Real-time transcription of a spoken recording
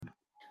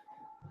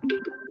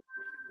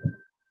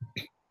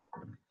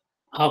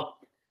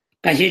好，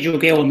感谢主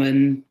给我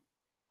们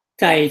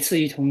再一次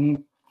一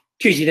同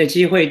聚集的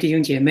机会，弟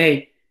兄姐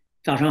妹，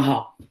早上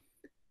好，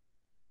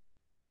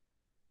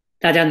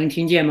大家能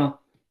听见吗？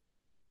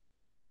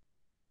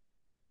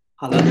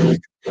好了，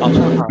早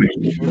上好。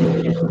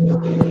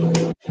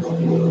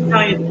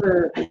上一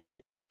次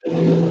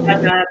大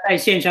家在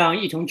线上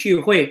一同聚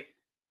会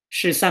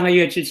是3个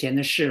月之前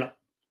的事了。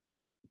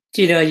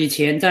记得以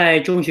前在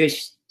中学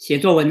写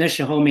作文的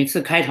时候，每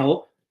次开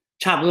头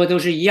差不多都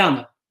是一样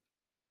的，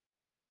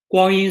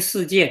光阴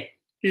似箭，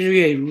日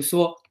月如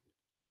梭，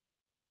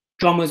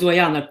装模作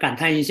样的感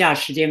叹一下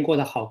时间过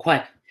得好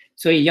快，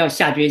所以要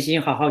下决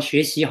心好好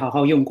学习，好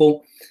好用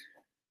功。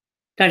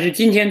但是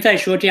今天再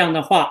说这样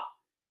的话，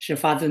是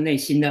发自内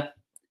心的，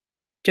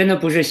真的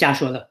不是瞎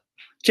说的，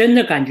真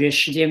的感觉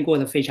时间过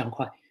得非常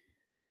快。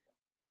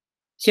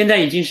现在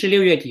已经是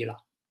6月底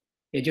了，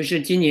也就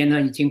是今年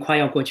呢已经快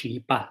要过去一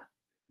半了，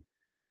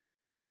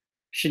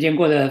时间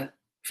过得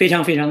非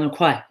常非常的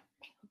快。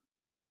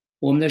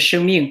我们的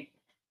生命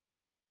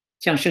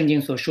像圣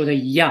经所说的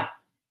一样，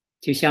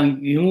就像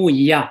云雾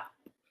一样，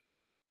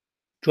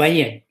转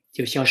眼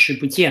就消失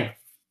不见了。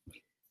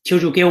求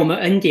主给我们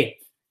恩典，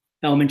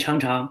让我们常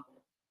常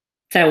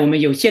在我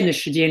们有限的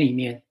时间里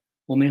面，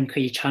我们可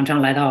以常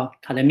常来到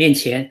他的面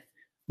前，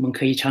我们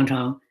可以常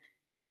常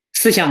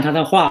思想他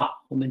的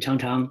话，我们常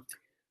常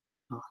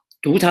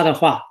读他的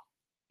话，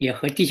也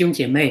和弟兄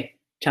姐妹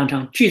常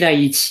常聚在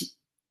一起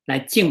来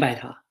敬拜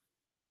他，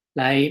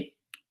来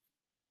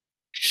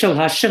受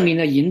他圣灵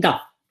的引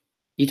导，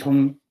一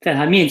同在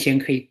他面前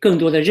可以更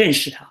多的认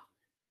识他，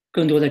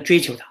更多的追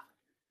求他。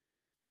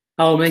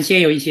好，我们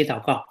先有一些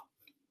祷告。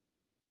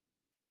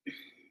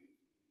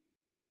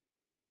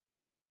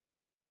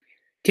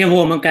天父，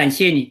我们感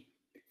谢你，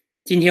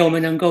今天我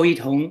们能够一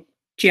同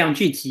这样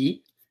聚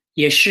集，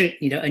也是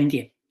你的恩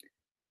典。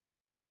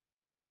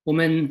我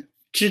们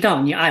知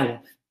道你爱我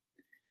们，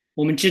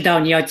我们知道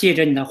你要借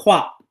着你的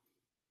话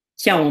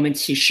向我们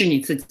启示你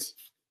自己。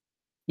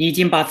你已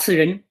经把赐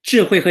人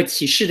智慧和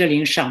启示的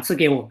灵赏赐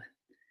给我们，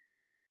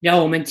让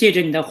我们借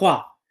着你的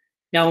话，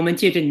让我们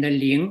借着你的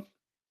灵，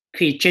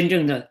可以真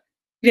正的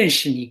认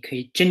识你，可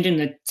以真正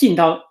的进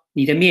到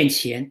你的面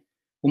前，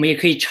我们也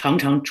可以常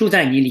常住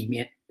在你里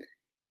面。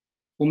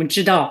我们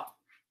知道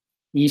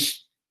你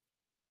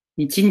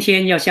今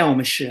天要向我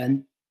们施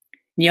恩，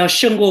你要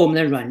胜过我们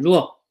的软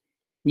弱，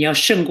你要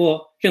胜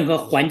过任何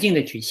环境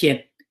的局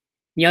限，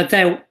你要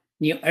在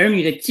你儿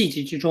女的季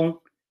节之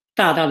中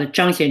大大的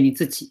彰显你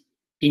自己，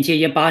并且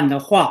也把你的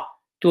话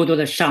多多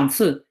的赏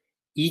赐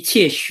一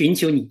切寻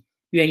求你、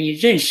愿意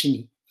认识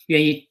你、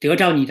愿意得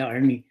着你的儿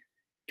女。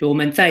就我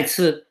们再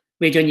次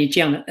为着你这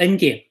样的恩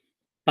典，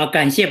把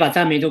感谢、把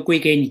赞美都归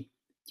给你，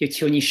就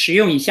求你使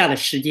用以下的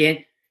时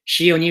间，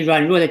使用你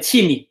软弱的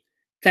器皿，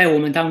在我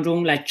们当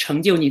中来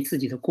成就你自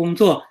己的工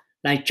作，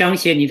来彰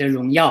显你的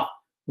荣耀。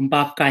我们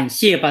把感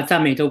谢、把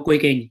赞美都归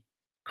给你，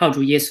靠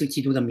主耶稣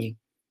基督的名，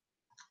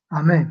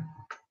阿们。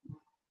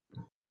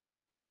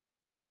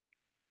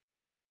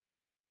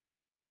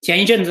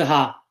前一阵子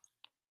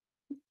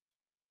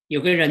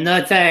有个人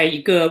呢，在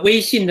一个微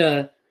信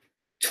的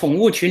宠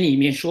物群里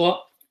面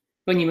说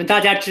你们大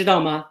家知道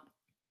吗？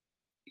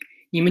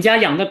你们家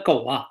养的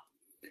狗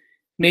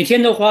每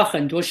天都花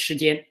很多时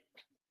间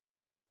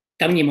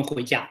等你们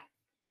回家。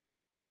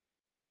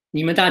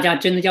你们大家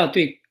真的要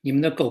对你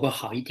们的狗狗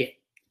好一点，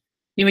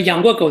因为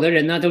养过狗的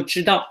人呢都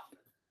知道，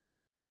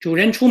主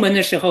人出门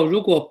的时候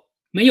如果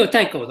没有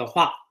带狗的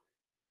话，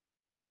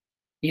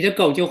你的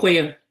狗就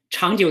会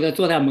长久的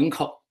坐在门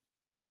口，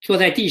坐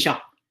在地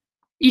上，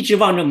一直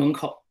望着门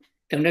口，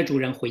等着主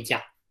人回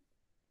家。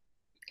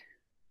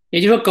也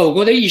就是说，狗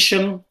狗的一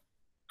生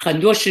很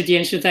多时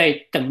间是在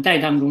等待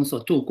当中所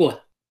度过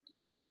的。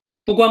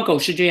不光狗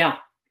是这样，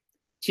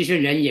其实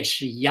人也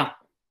是一样。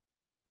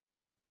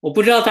我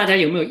不知道大家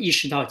有没有意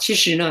识到，其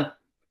实呢，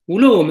无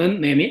论我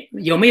们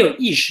有没有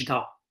意识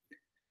到，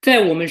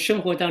在我们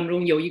生活当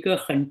中有一个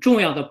很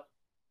重要的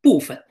部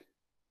分，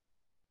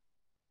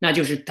那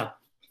就是等。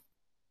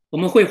我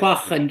们会花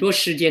很多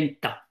时间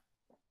等，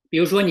比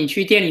如说你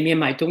去店里面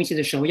买东西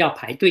的时候要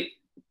排队，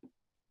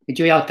你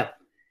就要等；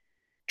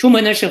出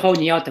门的时候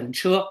你要等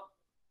车，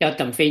要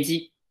等飞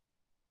机。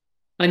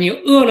你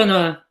饿了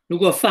呢，如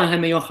果饭还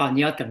没有好，你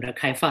要等着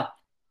开饭。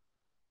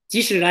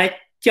即使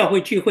来教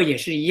会聚会也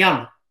是一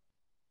样的。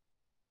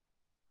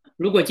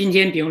如果今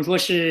天比如说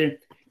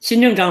是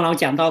新正长老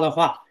讲道的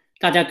话，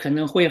大家可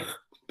能会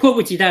迫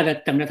不及待的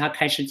等着他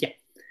开始讲。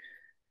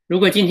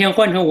如果今天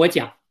换成我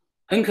讲，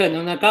很可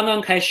能呢刚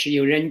刚开始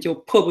有人就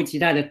迫不及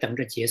待的等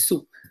着结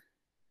束。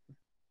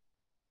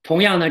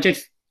同样呢，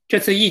这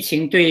次疫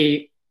情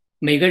对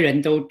每个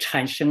人都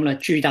产生了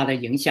巨大的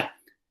影响。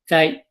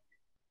在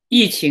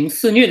疫情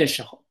肆虐的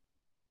时候，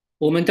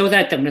我们都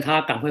在等着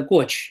它赶快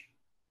过去。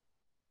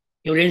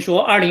有人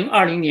说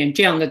2020年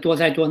这样的多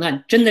灾多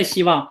难，真的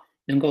希望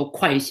能够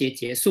快一些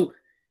结束，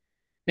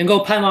能够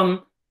盼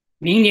望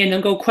明年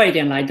能够快一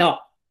点来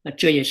到，那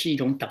这也是一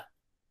种等。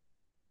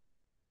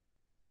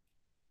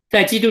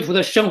在基督徒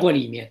的生活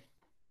里面，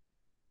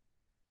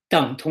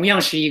等同样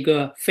是一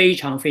个非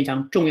常非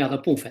常重要的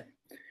部分。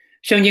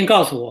圣经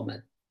告诉我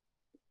们，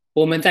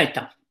我们在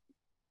等，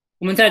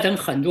我们在等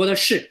很多的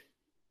事，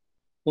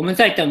我们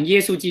在等耶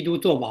稣基督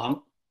做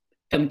王，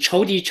等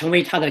仇敌成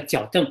为他的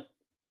脚凳。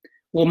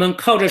我们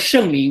靠着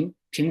圣灵，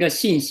凭着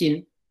信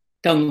心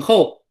等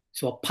候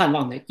所盼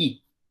望的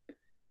义。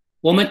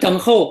我们等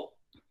候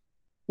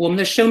我们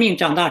的生命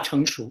长大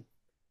成熟，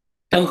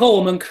等候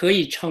我们可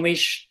以成为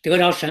得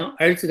着神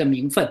儿子的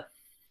名分。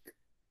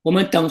我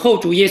们等候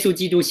主耶稣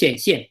基督显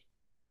现，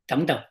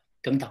等等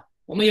等等，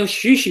我们有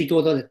许许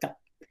多多的等。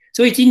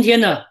所以今天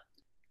呢，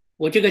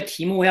我这个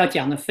题目我要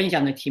讲的分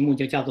享的题目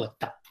就叫做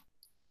等。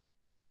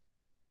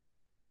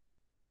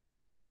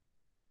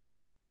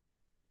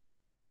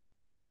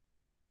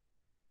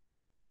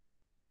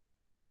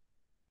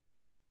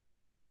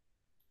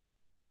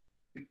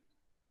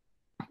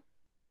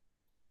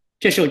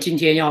这是我今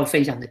天要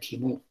分享的题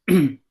目。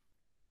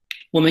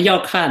我们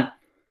要看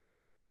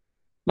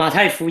马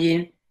太福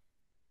音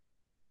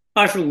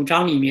25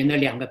章里面的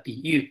2个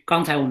比喻，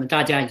刚才我们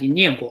大家已经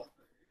念过。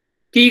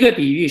第一个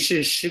比喻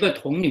是10个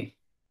童女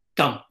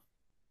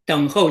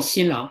等候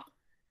新郎。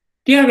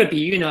第二个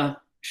比喻呢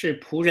是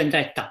仆人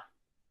在等，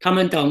他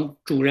们等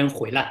主人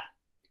回来。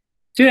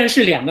虽然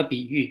是2个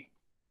比喻，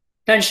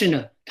但是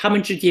呢，他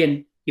们之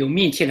间有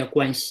密切的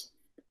关系。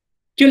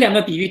这2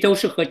个比喻都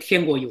是和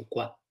天国有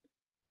关，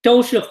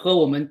都是和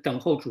我们等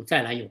候主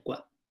再来有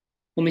关。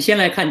我们先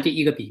来看第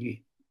一个比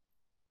喻。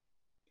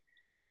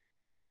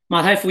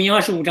马太福音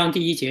25章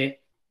第1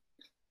节，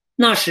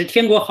那时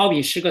天国好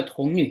比10个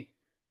童女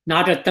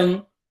拿着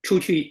灯出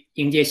去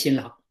迎接新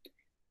郎。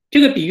这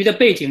个比喻的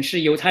背景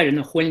是犹太人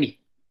的婚礼。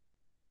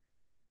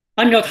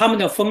按照他们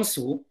的风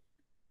俗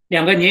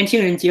，2个年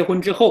轻人结婚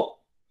之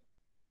后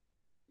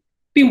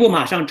并不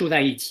马上住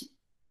在一起，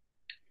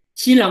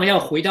新郎要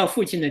回到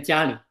父亲的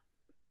家里，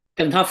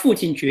等他父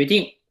亲决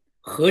定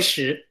何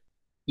时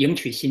迎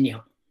娶新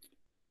娘。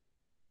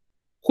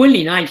婚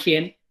礼那一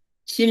天，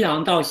新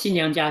郎到新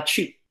娘家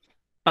去，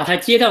把她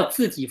接到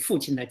自己父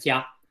亲的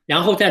家，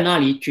然后在那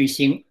里举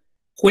行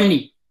婚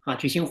礼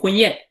举行婚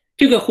宴。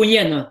这个婚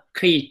宴呢，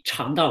可以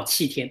长到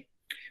7天。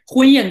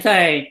婚宴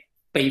在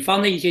北方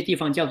的一些地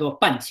方叫做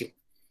办酒，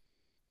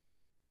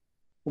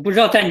我不知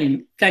道在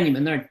你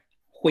们那儿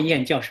婚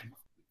宴叫什么。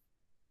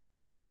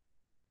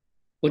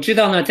我知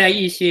道呢，在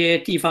一些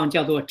地方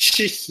叫做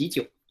吃喜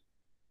酒，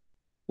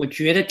我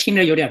觉得听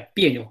着有点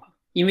别扭，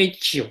因为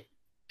酒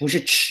不是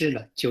吃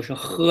的，酒是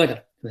喝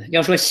的。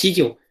要说喜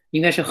酒，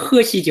应该是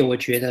喝喜酒，我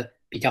觉得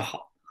比较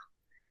好。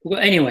不过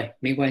anyway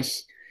没关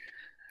系。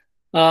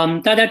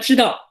大家知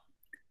道，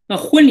那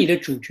婚礼的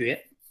主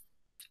角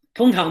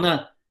通常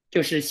呢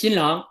就是新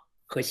郎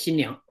和新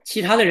娘，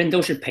其他的人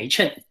都是陪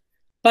衬，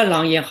伴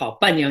郎也好，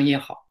伴娘也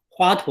好，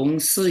花童、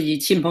司仪、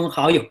亲朋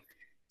好友、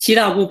七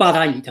大姑八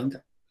大姨等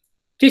等，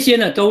这些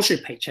呢都是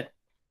陪衬。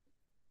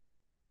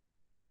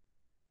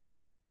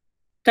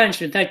但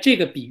是在这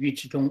个比喻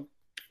之中，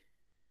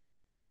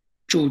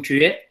主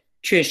角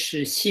却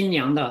是新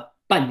娘的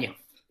伴娘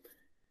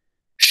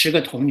，10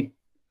个童女。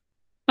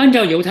按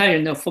照犹太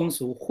人的风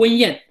俗，婚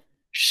宴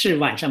是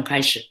晚上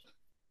开始，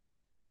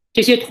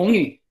这些童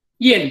女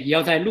夜里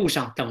要在路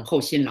上等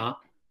候新郎，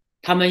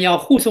他们要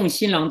护送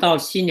新郎到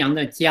新娘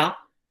的家。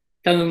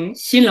等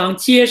新郎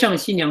接上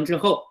新娘之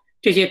后，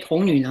这些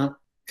童女呢，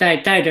再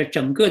带着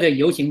整个的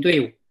游行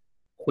队伍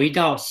回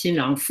到新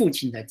郎父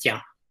亲的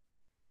家，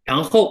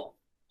然后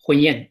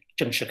婚宴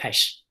正式开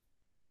始。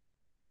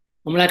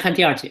我们来看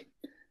第2节，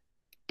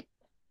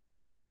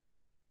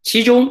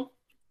其中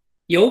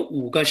有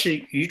5个是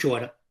愚拙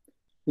的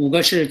，5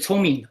个是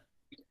聪明的。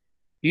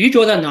愚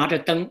拙的拿着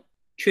灯，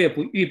却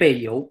不预备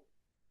油；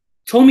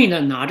聪明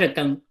的拿着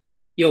灯，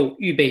又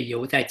预备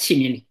油在器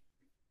皿里。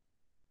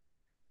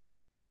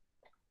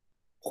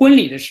婚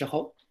礼的时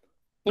候，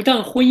不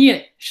但婚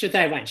宴是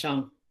在晚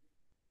上，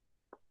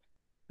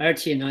而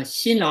且呢，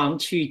新郎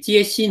去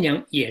接新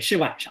娘也是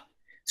晚上。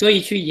所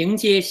以去迎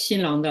接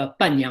新郎的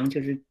伴娘，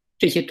就是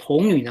这些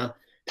童女呢，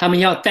她们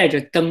要带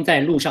着灯在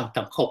路上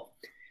等候。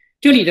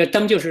这里的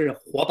灯就是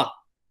火把，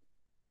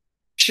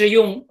是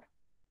用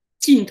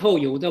浸透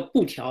油的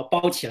布条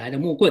包起来的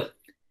木棍。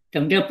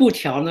等这布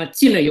条呢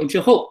进了油之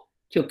后，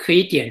就可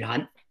以点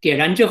燃，点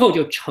燃之后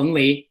就成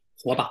为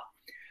火把。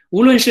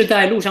无论是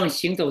在路上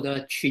行走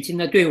的娶亲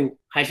的队伍，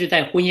还是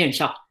在婚宴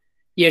上，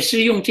也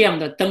是用这样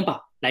的灯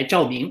把来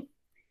照明。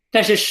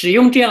但是使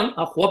用这样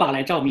火把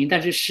来照明，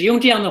但是使用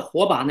这样的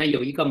火把呢，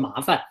有一个麻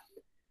烦，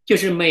就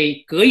是每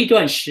隔一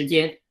段时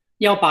间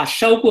要把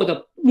烧过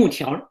的布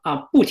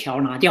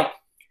条拿掉，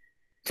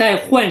再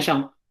换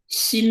上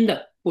新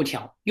的布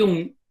条，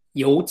用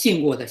油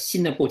浸过的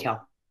新的布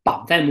条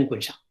绑在木棍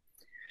上。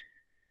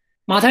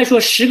马太说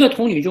10个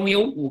童女中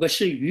有5个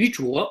是愚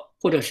拙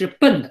或者是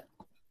笨的，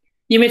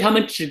因为他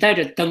们只带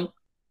着灯，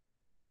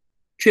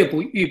却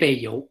不预备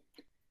油。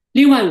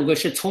另外5个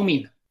是聪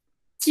明的，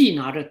既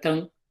拿着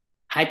灯，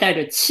还带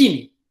着器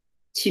皿，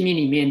器皿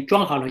里面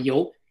装好了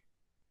油，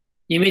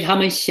因为他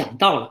们想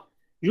到了，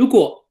如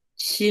果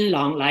新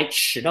郎来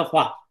迟的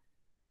话，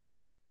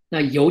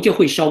那油就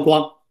会烧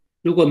光，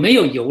如果没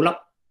有油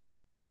了，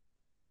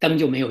灯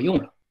就没有用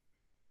了。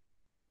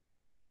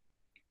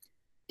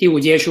第5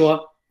节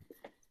说，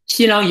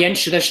新郎延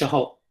迟的时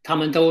候，他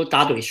们都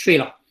打盹睡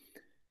了。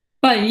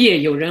半夜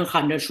有人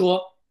喊着说：“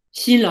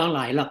新郎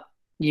来了，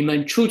你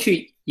们出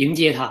去迎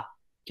接他。”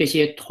这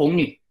些童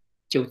女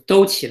就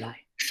都起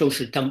来收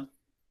拾灯。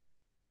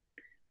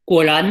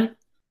果然，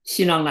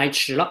新郎来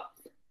迟了。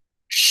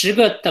10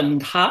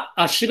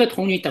个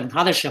童女等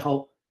他的时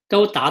候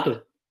都打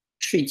盹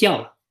睡觉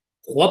了，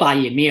火把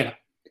也灭了。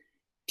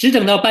只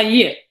等到半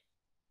夜，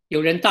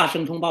有人大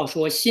声通报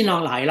说：“新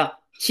郎来了，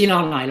新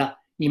郎来了，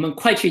你们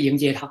快去迎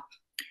接他。”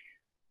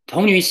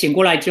童女醒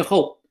过来之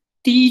后，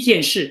第一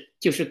件事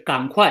就是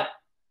赶快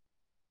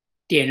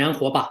点燃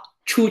火把，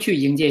出去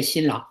迎接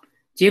新郎。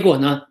结果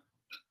呢，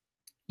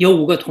有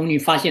5个童女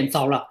发现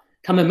糟了，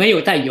他们没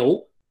有带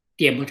油，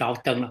点不着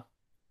灯了。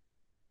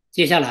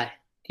接下来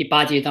第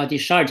8节到第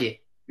12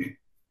节，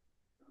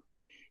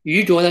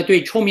愚拙的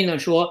对聪明的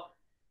说：“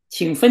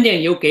请分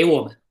点油给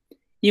我们，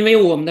因为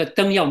我们的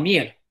灯要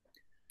灭了。”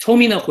聪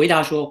明的回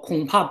答说：“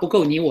恐怕不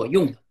够你我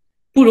用的，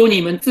不如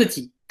你们自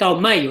己到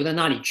卖油的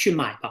那里去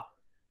买吧。”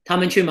他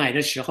们去买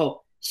的时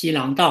候，新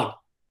郎到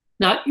了，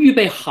那预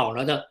备好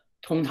了的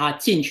同他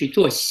进去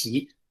坐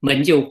席，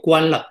门就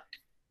关了。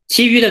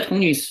其余的童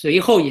女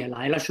随后也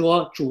来了，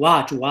说：“主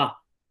啊，主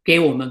啊，给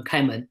我们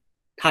开门。”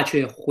他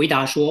却回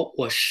答说：“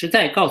我实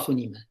在告诉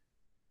你们，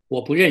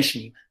我不认识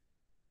你们。”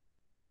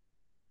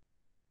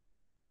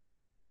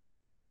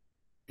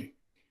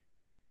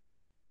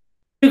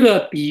这个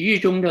比喻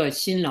中的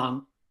新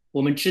郎，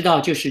我们知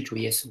道就是主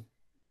耶稣。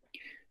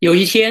有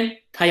一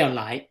天他要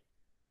来，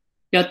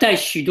要带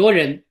许多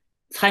人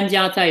参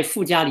加在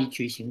父家里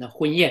举行的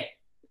婚宴，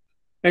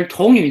而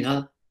童女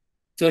呢，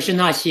则是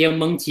那些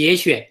蒙节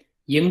选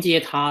迎接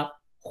他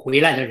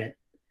回来的人。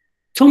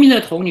聪明的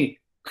童女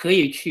可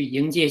以去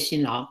迎接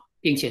新郎，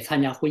并且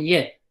参加婚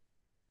宴；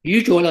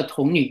愚拙的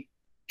童女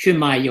去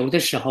买油的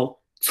时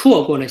候，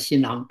错过了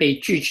新郎，被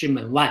拒之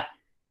门外，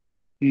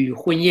与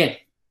婚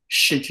宴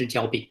失之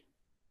交臂。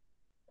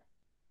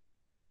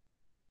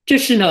这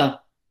是呢，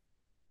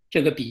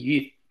这个比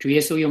喻，主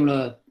耶稣用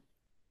了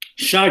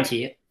12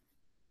节，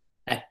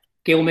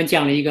给我们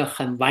讲了一个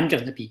很完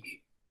整的比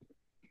喻。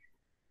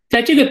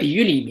在这个比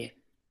喻里面，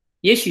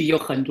也许有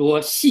很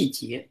多细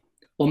节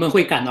我们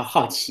会感到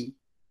好奇，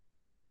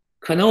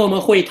可能我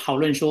们会讨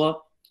论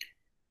说，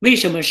为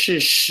什么是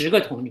10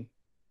个童女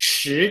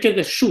？10这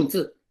个数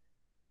字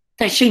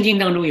在圣经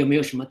当中有没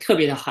有什么特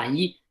别的含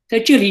义？在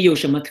这里有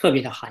什么特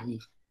别的含义？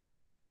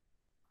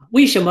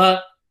为什么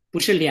不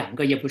是2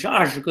个，也不是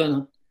20个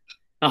呢？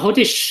然后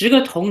这10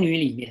个童女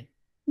里面，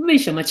为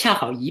什么恰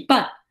好一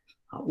半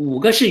5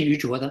个是愚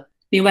拙的，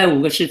另外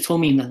5个是聪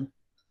明的呢？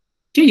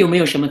这有没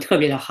有什么特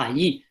别的含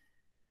义？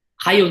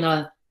还有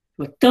呢，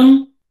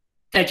灯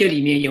在这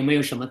里面有没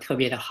有什么特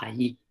别的含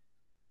义？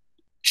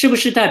是不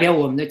是代表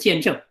我们的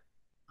见证？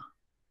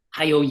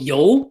还有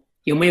油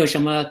有没有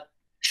什么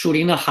属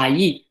灵的含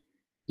义？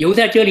油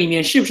在这里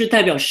面是不是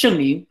代表圣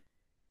灵？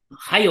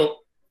还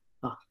有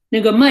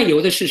那个卖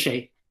油的是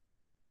谁？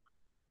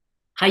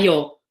还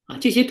有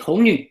这些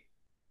童女，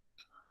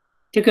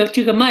这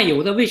个卖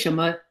油的为什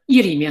么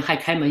夜里面还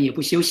开门也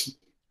不休息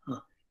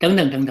等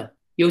等等等，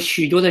有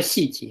许多的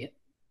细节。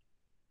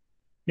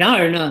然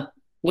而呢，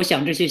我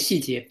想这些细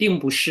节并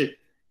不是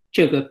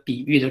这个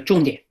比喻的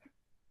重点。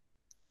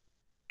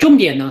重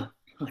点呢，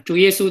主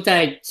耶稣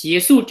在结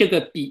束这个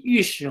比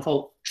喻时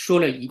候说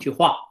了一句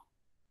话，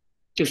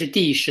就是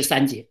第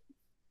13节。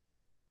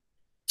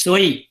所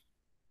以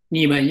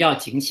你们要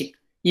警醒，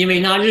因为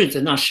那日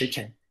子那时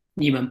辰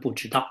你们不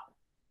知道。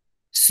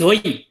所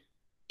以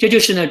这就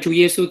是呢，主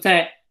耶稣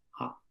在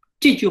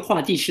这句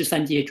话第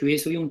13节，主耶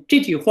稣用这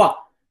句话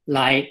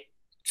来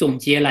总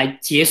结，来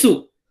结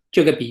束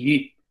这个比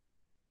喻。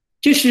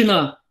这是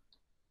呢，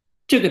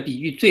这个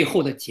比喻最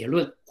后的结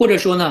论，或者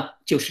说呢，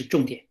就是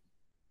重点。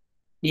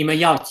你们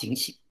要警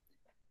醒，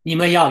你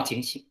们要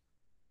警醒。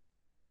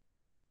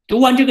读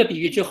完这个比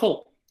喻之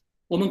后，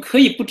我们可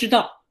以不知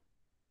道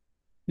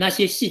那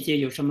些细节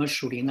有什么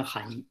属灵的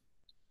含义，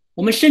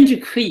我们甚至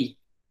可以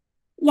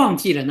忘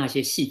记了那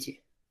些细节。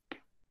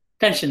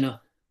但是呢，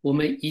我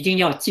们一定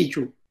要记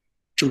住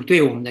主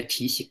对我们的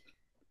提醒，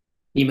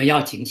你们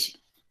要警醒，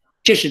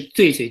这是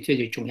最最最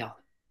最重要的。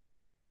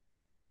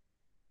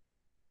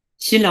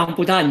新郎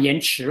不但延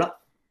迟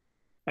了，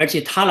而且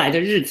他来的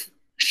日子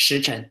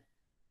时辰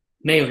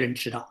没有人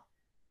知道，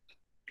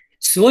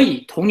所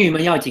以童女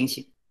们要警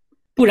醒，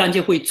不然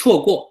就会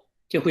错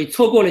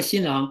过了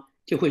新郎，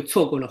就会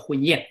错过了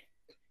婚宴，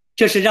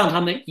这是让他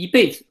们一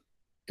辈子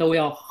都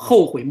要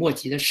后悔莫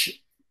及的事。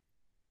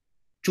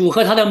主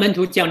和他的门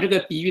徒讲这个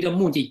比喻的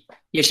目的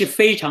也是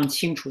非常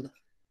清楚的，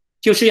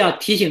就是要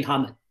提醒他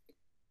们，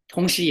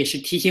同时也是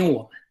提醒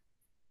我们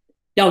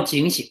要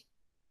警醒，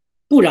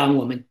不然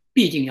我们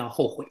必定要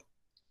后悔。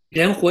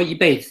人活一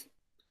辈子，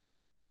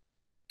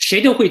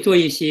谁都会做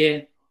一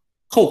些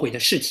后悔的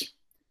事情，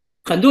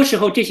很多时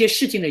候这些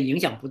事情的影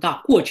响不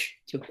大，过去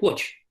就过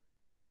去，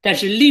但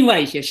是另外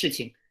一些事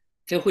情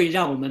则会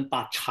让我们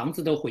把肠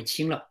子都悔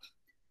青了。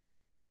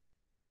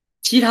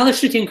其他的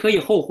事情可以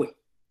后悔，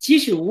即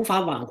使无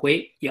法挽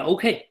回也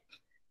OK。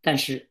但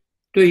是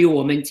对于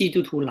我们基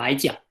督徒来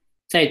讲，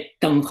在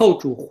等候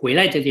主回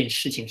来这件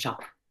事情上，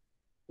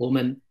我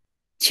们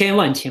千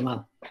万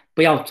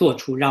不要做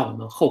出让我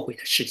们后悔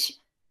的事情，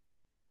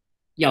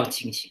要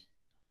警醒。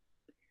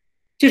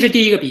这是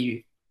第一个比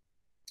喻。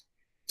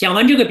讲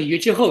完这个比喻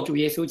之后，主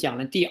耶稣讲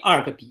了第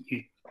二个比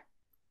喻。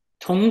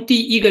同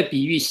第一个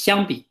比喻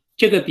相比，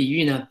这个比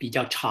喻呢比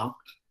较长，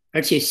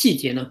而且细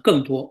节呢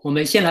更多。我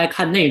们先来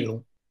看内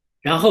容，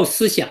然后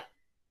思想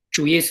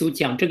主耶稣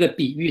讲这个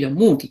比喻的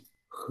目的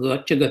和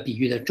这个比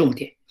喻的重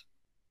点。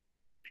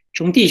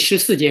从第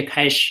14节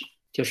开始，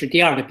就是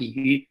第二个比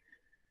喻。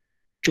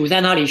主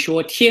在那里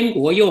说，天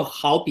国又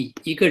好比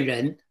一个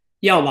人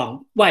要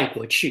往外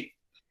国去，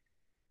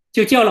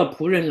就叫了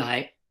仆人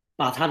来，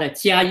把他的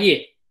家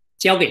业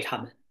交给他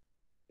们，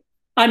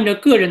按着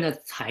个人的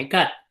才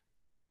干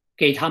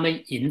给他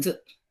们银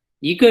子，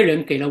一个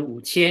人给了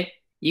5000，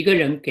一个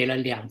人给了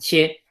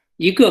2000，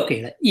一个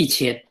给了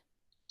1000，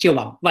就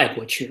往外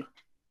国去了。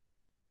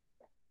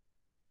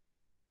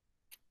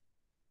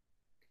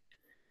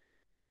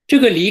这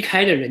个离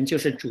开的人就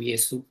是主耶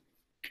稣，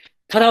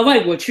他到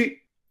外国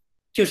去，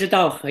就是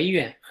到很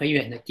远很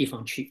远的地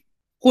方去，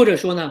或者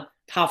说呢，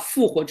他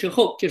复活之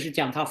后，就是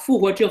讲他复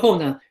活之后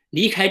呢，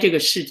离开这个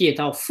世界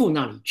到父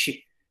那里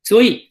去，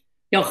所以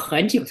要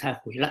很久才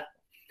回来。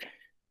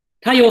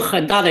他有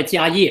很大的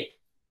家业，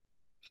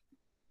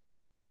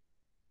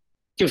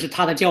就是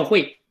他的教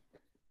会。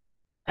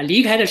他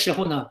离开的时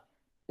候呢，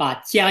把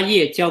家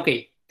业交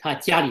给他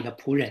家里的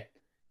仆人，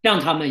让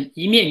他们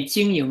一面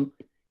经营，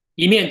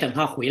一面等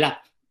他回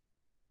来。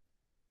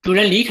主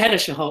人离开的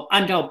时候，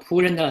按照仆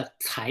人的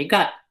才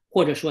干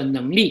或者说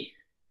能力，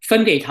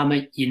分给他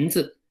们银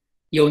子，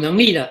有能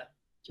力的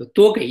就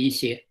多给一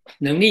些，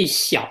能力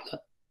小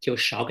的就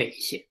少给一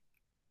些。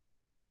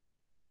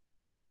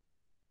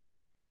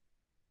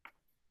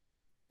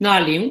那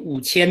领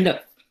5000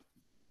的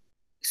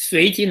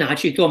随即拿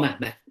去做买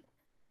卖，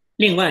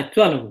另外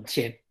赚了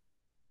5000。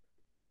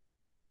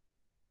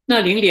那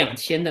领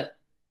2000的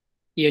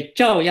也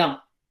照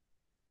样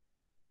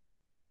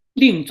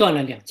另赚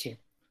了2000。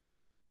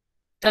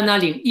但那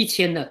领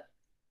1000的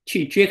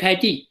去掘开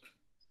地，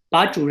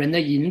把主人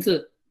的银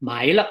子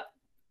埋了。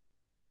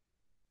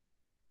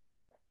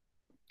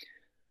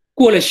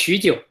过了许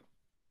久，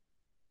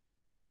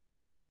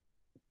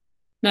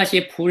那些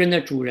仆人的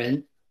主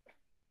人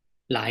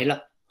来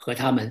了，和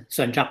他们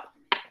算账。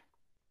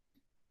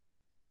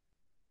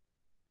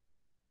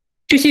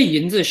这些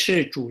银子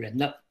是主人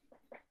的，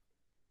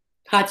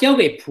他交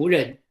给仆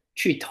人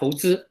去投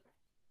资，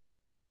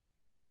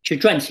去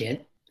赚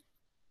钱。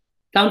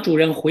当主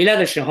人回来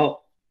的时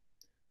候，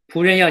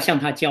仆人要向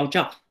他交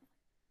账。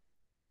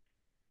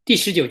第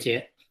19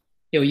节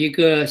有一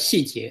个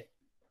细节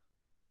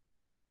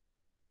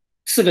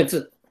，4个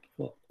字，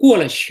过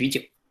了许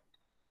久。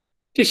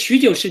这许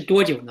久是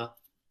多久呢？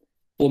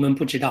我们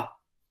不知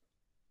道，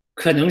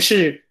可能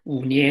是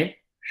5年、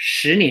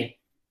10年、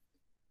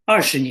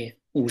20年、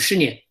50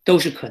年都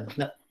是可能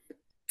的，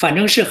反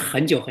正是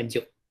很久很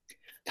久。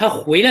他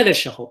回来的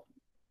时候，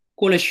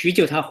过了许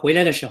久，他回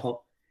来的时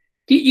候，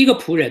第一个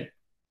仆人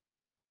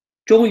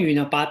终于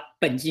呢把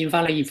本金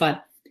翻了一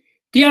番，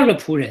第二个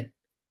仆人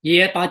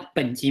也把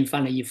本金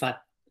翻了一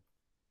番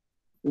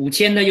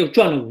，5000呢又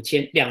赚了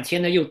5000，2000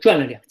呢又赚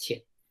了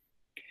2000。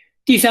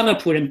第三个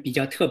仆人比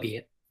较特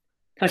别，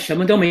他什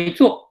么都没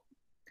做。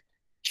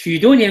许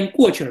多年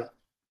过去了，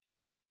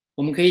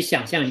我们可以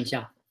想象一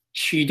下，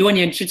许多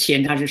年之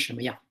前他是什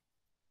么样，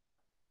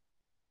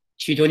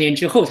许多年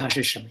之后他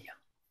是什么样。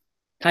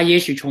他也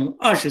许从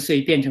20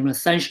岁变成了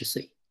30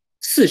岁、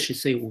40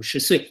岁、50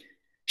岁，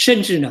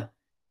甚至呢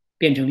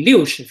变成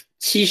60、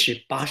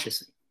70、80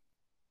岁。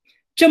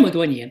这么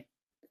多年，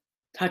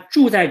他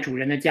住在主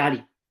人的家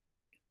里，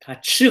他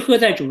吃喝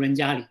在主人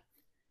家里，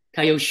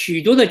他有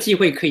许多的机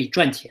会可以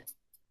赚钱，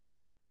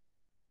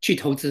去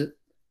投资，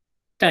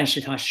但是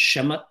他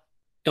什么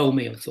都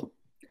没有做。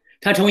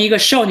他从一个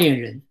少年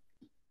人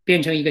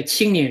变成一个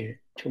青年人，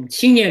从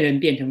青年人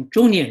变成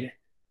中年人，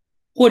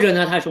或者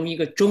呢，他从一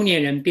个中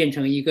年人变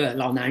成一个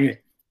老男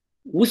人，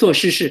无所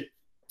事事。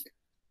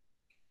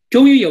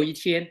终于有一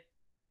天，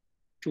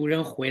主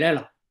人回来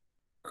了，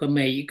和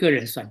每一个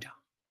人算账。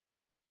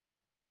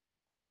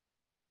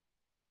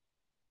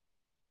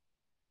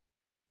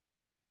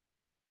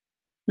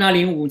那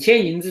领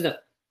5000银子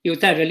的又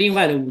带着另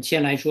外的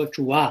5000来说，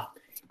主啊，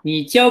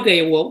你交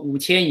给我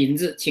5000银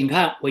子，请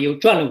看我又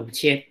赚了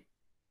5000。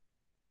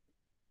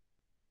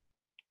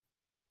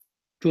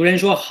主人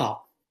说，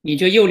好，你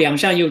这又良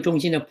善又忠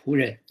心的仆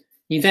人，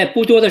你在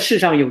不多的事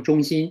上有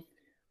忠心，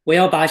我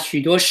要把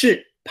许多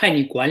事派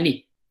你管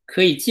理，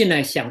可以进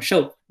来享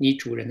受你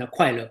主人的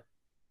快乐。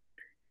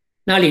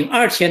那领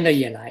2000的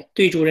也来，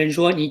对主人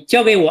说，你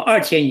交给我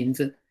2000银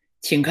子，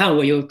请看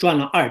我又赚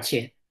了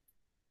2000。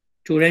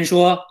主人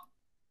说，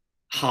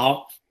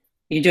好，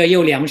你这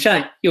又良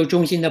善又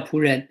忠心的仆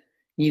人，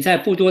你在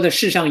不多的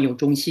事上有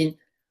忠心，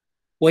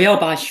我要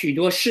把许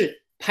多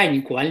事派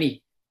你管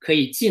理，可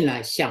以进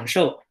来享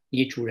受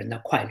你主人的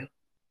快乐。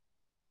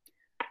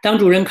当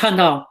主人看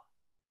到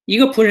一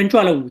个仆人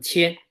赚了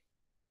5000，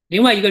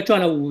另外一个赚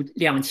了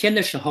2000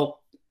的时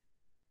候，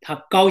他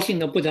高兴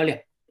的不得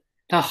了，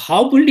他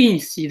毫不吝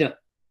惜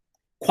的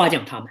夸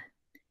奖他们：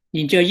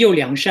你这又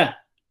良善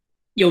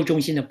又忠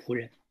心的仆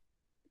人。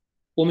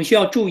我们需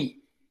要注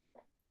意，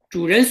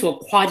主人所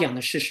夸奖的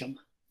是什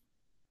么？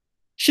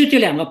是这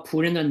两个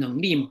仆人的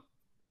能力吗？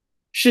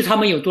是他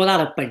们有多大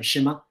的本事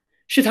吗？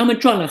是他们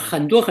赚了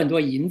很多很多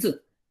银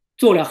子，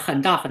做了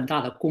很大很大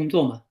的工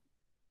作吗？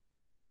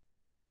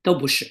都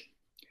不是。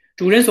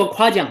主人所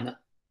夸奖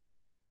的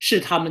是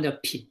他们的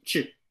品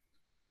质。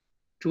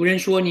主人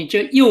说：你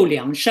这又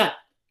良善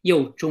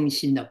又忠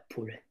心的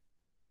仆人。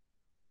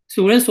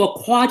主人所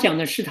夸奖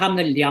的是他们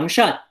的良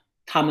善，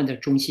他们的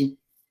忠心。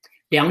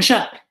良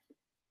善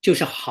就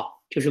是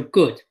好，就是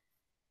good。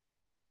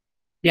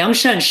良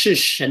善是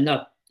神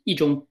的一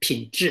种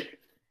品质。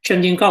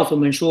圣经告诉我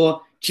们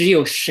说，只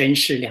有神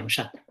是良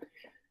善的。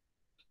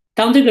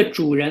当这个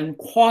主人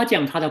夸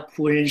奖他的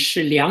仆人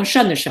是良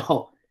善的时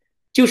候，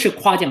就是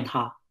夸奖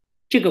他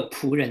这个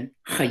仆人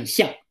很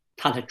像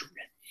他的主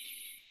人。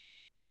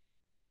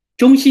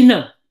忠心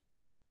呢，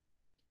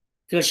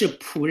则是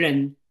仆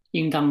人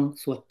应当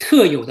所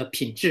特有的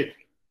品质。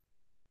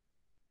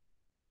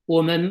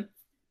我们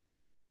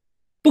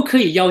不可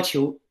以要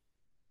求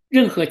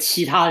任何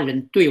其他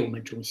人对我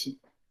们忠心，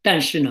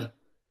但是呢，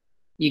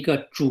一个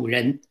主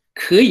人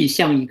可以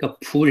向一个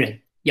仆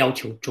人要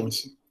求忠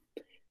心，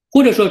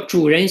或者说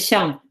主人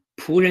向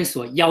仆人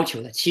所要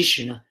求的，其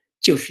实呢，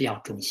就是要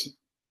忠心。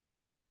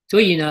所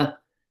以呢，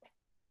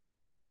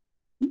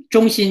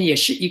忠心也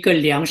是一个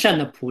良善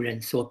的仆人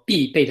所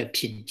必备的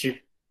品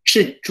质，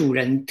是主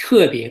人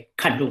特别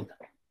看重的。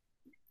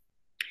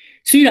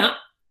虽然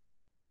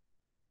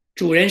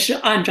主人是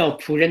按照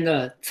仆人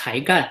的才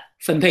干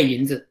分配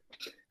银子，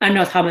按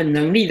照他们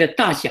能力的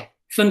大小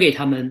分给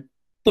他们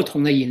不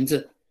同的银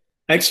子，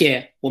而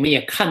且我们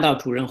也看到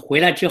主人回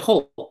来之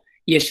后，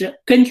也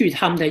是根据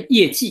他们的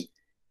业绩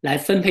来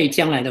分配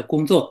将来的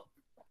工作，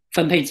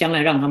分配将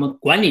来让他们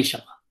管理什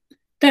么。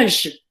但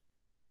是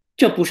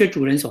这不是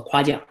主人所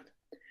夸奖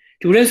的，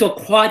主人所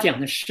夸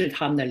奖的是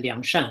他们的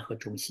良善和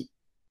忠心。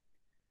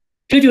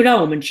这就让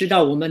我们知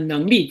道，我们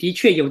能力的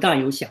确有大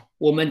有小，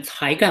我们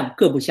才干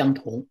各不相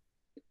同，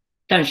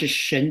但是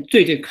神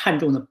最最看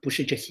重的不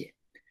是这些，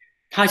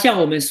他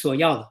向我们所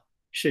要的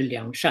是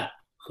良善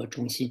和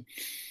忠心。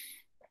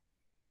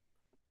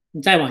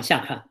你再往下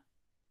看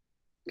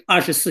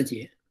24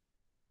节，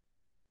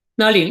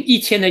那领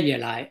1000的也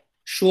来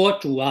说：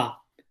主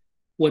啊，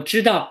我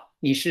知道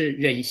你是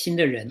忍心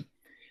的人，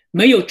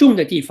没有种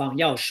的地方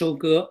要收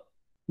割，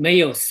没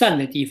有散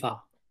的地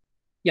方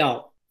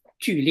要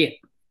聚敛。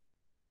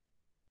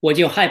我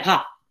就害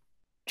怕，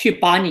去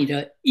把你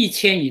的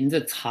1000银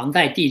子藏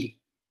在地里，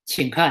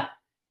请看，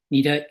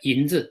你的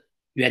银子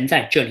原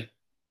在这里。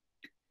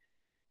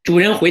主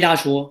人回答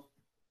说：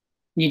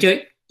你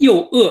这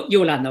又饿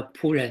又懒的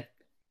仆人，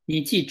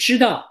你既知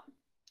道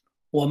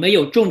我没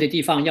有种的地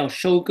方要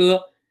收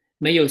割，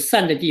没有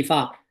散的地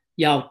方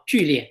要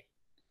聚敛，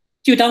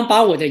就当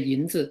把我的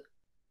银子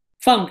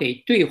放给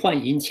兑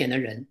换银钱的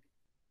人，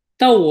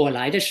到我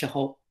来的时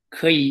候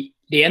可以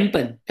连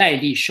本带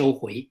利收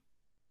回，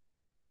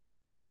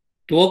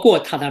夺过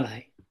他的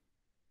来，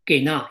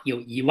给那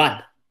有1万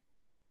的。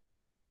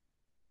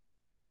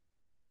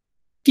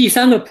第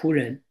三个仆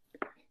人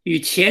与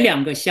前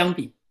2个相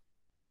比，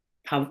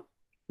他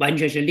完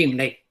全是另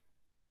类，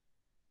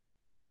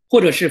或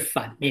者是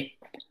反面。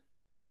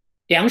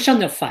良善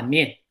的反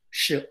面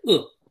是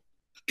恶，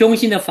忠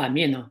心的反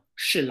面呢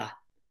是懒。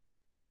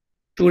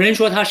主人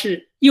说他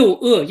是又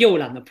恶又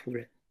懒的仆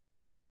人。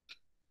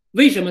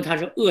为什么他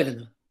是恶的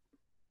呢？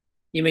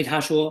因为他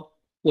说，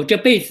我这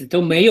辈子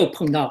都没有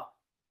碰到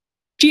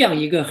这样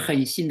一个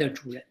狠心的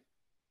主人。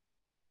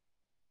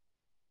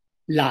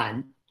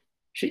懒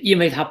是因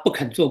为他不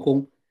肯做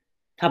工，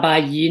他把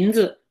银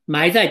子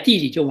埋在地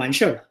里就完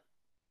事了。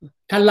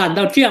他懒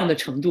到这样的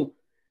程度，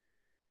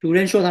主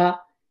人说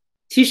他，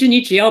其实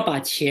你只要把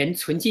钱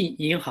存进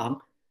银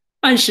行，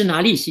按时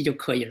拿利息就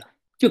可以了，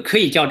就可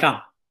以交账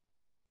了。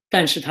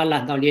但是他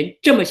懒到连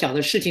这么小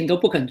的事情都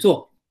不肯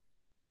做。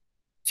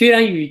虽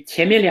然与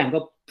前面2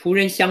个仆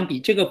人相比，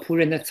这个仆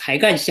人的才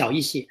干小一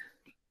些，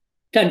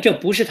但这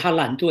不是他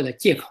懒惰的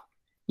借口，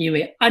因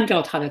为按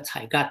照他的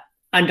才干，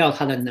按照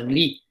他的能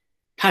力，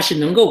他是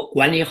能够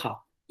管理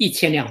好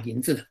1000两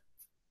银子的。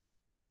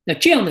那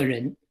这样的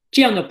人，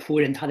这样的仆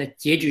人，他的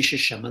结局是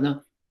什么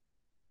呢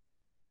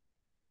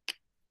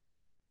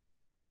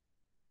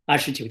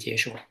？29节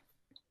说，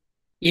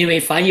因为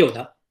凡有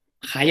的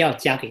还要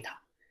加给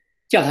他，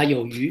叫他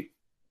有余；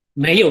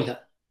没有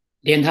的，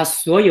连他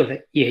所有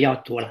的也要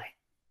夺来。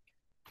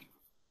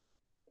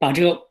把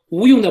这个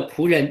无用的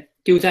仆人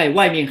丢在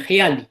外面黑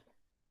暗里，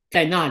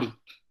在那里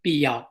必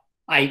要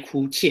哀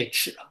哭切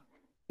齿了。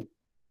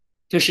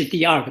这是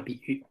第2个比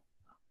喻。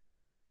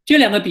这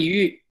2个比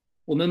喻，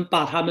我们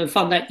把它们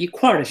放在一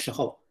块儿的时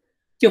候，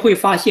就会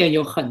发现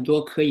有很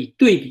多可以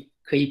对比、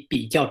可以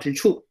比较之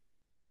处。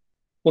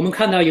我们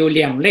看到有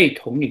2类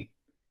童女，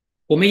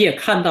我们也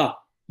看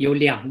到有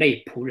2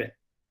类仆人。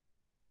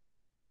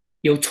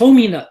有聪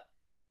明的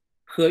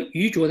和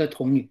愚拙的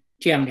童女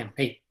这样两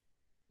类，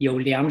有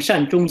良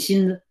善忠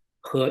心的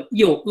和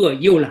又恶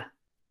又懒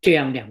这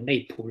样两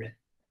类仆人。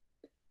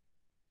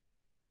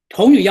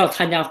童女要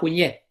参加婚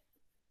宴，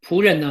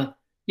仆人呢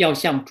要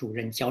向主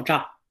人交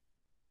账。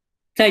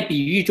在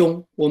比喻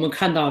中，我们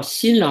看到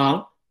新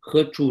郎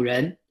和主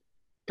人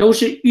都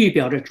是预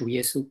表着主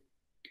耶稣，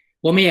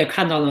我们也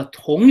看到了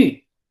童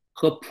女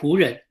和仆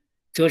人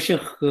则是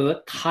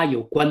和他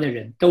有关的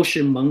人，都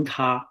是蒙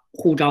他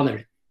呼召的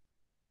人。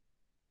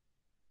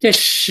这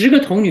10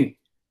个童女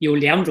有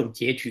2种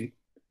结局，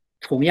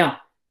同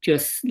样这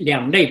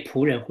2类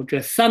仆人或这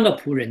3个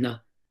仆人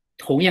呢，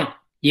同样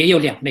也有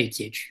2类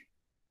结局。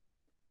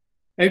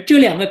而这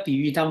2个比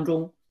喻当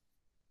中，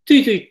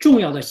最重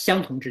要的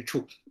相同之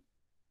处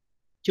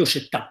就是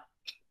等。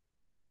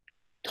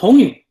童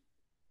女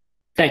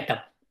在等，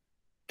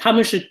他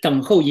们是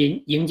等候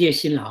迎接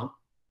新郎，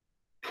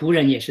仆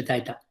人也是在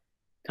等，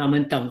他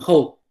们等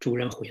候主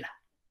人回来。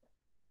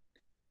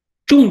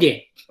重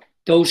点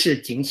都是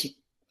警醒，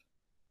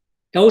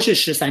都是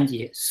13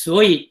节，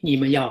所以你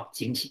们要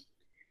警醒。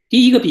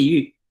第一个比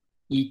喻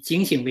以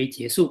警醒为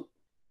结束，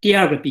第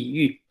二个比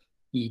喻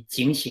以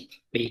警醒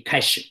为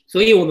开始，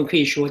所以我们可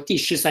以说第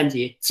13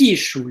节既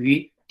属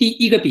于第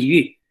一个比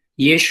喻，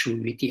也属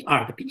于第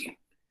二个比喻。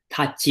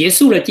它结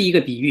束了第一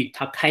个比喻，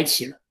它开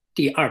启了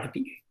第二个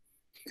比喻。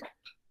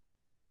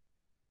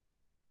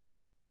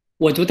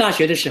我读大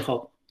学的时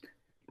候，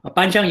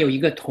班上有一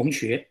个同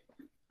学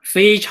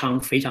非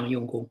常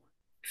用功，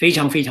非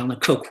常的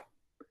刻苦，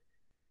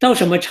到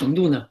什么程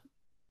度呢？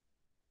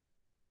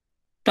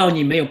到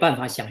你没有办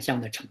法想象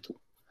的程度。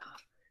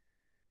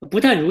不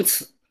但如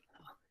此，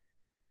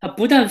他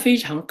不但非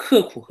常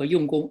刻苦和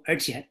用功，而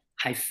且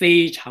还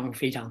非常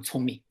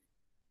聪明。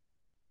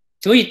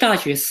所以大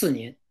学4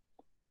年，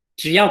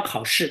只要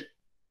考试，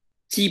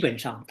基本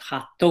上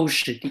他都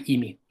是第1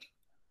名。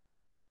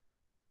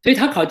所以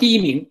他考第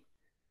1名，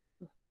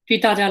对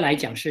大家来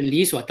讲是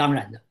理所当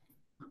然的。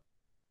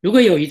如果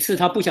有一次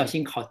他不小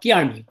心考第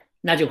2名，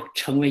那就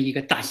成为一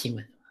个大新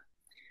闻。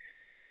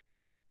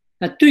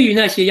那对于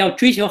那些要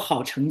追求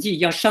好成绩、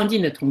要上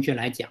进的同学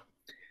来讲，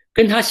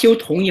跟他修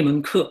同一门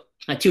课，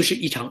那就是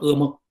一场噩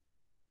梦。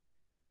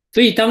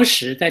所以当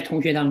时在同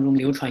学当中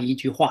流传一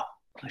句话，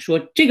说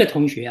这个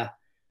同学啊，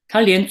他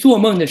连做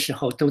梦的时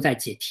候都在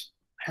解题，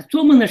他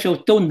做梦的时候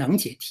都能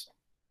解题。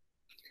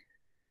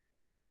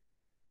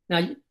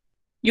那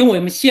用我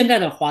们现在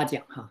的话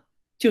讲哈，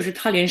就是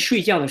他连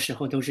睡觉的时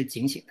候都是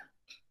警醒的，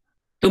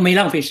都没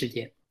浪费时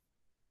间。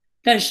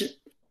但是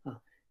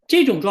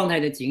这种状态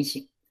的警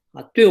醒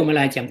对我们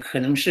来讲可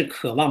能是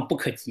可望不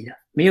可及的，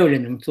没有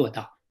人能做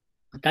到。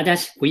大家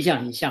回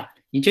想一下，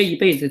你这一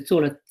辈子做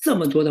了这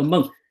么多的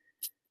梦，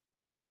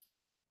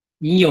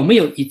你有没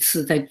有一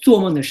次在做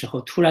梦的时候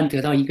突然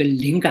得到一个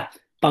灵感，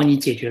帮你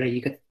解决了一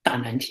个大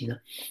难题呢？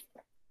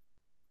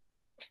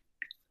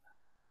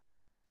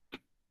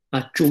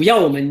主要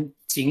我们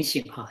警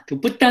醒就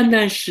不单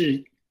单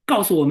是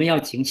告诉我们要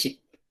警醒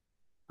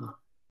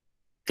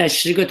在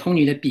10个童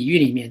女的比喻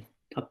里面，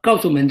他告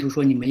诉门徒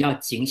说你们要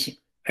警醒，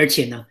而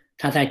且呢，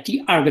他在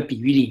第2个比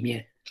喻里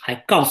面还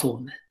告诉我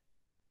们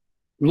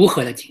如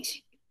何的警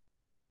醒。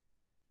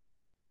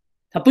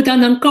他不单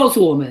单告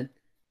诉我们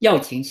要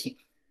警醒，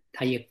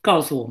他也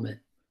告诉我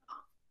们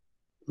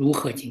如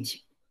何警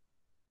醒。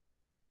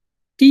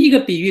第1个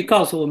比喻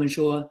告诉我们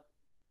说，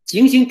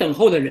警醒等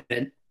候的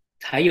人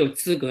才有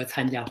资格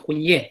参加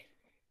婚宴，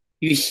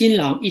与新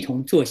郎一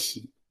同坐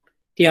席。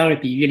第2个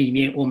比喻里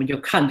面，我们就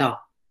看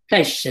到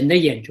在神的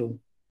眼中，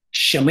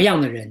什么样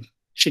的人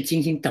是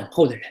精心等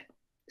候的人。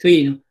所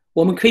以呢，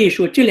我们可以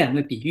说这2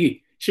个比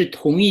喻是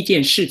同一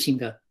件事情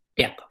的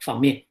2个方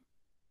面。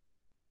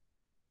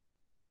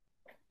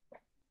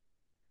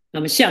那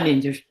么下面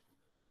就是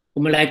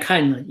我们来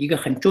看呢一个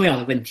很重要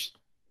的问题，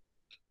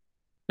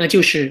那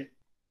就是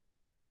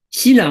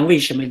新郎为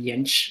什么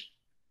延迟？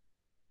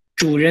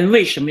主人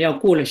为什么要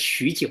过了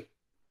许久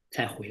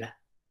才回来？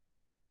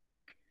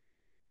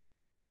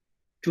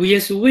主耶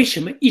稣为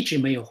什么一直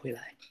没有回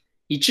来，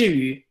以至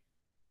于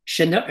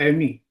神的儿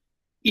女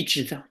一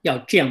直要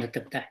这样的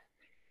等待？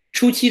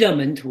初期的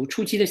门徒，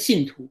初期的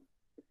信徒，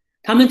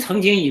他们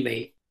曾经以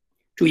为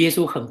主耶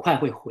稣很快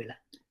会回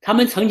来，他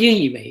们曾经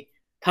以为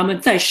他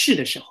们在世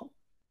的时候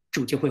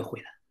主就会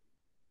回来。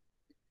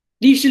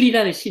历世历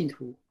代的信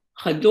徒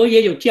很多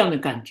也有这样的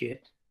感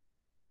觉，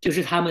就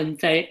是他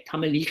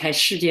们离开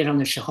世界上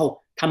的时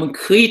候，他们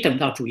可以等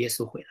到主耶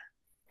稣回来。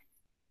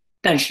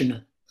但是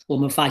呢，我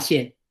们发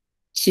现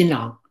新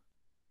郎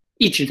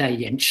一直在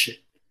延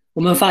迟，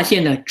我们发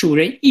现呢，主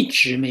人一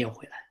直没有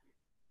回来，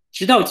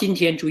直到今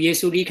天，主耶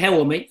稣离开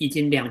我们已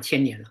经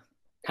2000年了，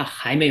他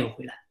还没有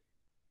回来。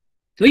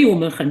所以我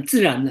们很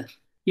自然的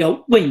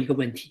要问一个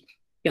问题，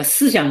要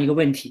思想一个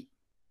问题：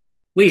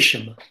为什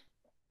么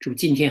主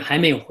今天还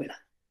没有回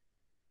来？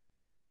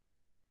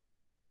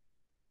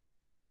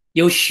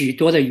有许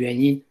多的原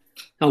因，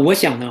我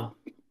想呢，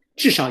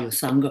至少有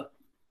3个，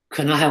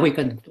可能还会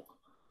更多。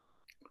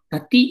那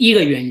第1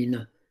个原因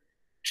呢，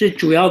是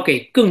主要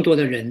给更多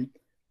的人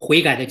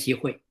悔改的机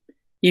会，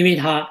因为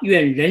他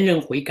愿人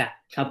人悔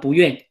改，他不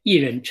愿一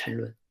人沉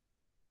沦。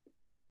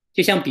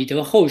就像彼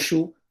得后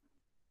书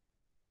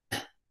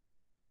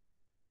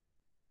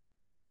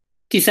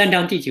第3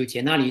章第9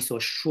节那里所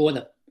说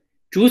的，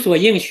主所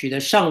应许的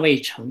尚未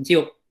成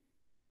就，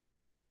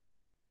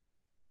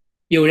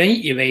有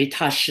人以为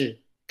他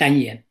是单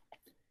言，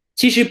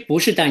其实不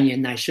是单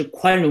言，乃是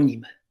宽容你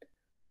们，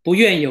不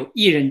愿有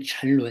一人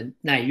沉沦，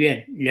乃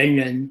愿人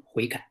人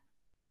悔改。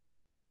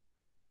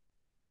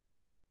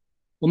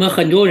我们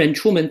很多人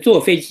出门坐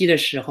飞机的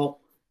时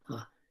候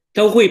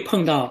都会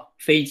碰到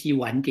飞机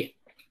晚点，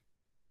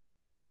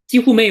几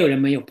乎没有人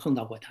没有碰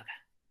到过，大概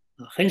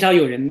很少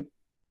有人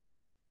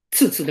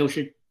次次都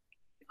是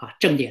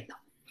正点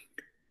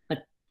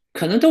的，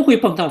可能都会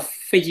碰到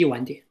飞机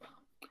晚点。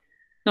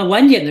那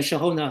晚点的时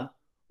候呢，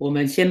我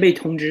们先被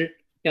通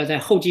知要在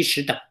候机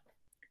室等，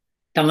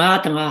等啊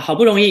等啊，好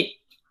不容易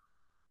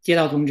接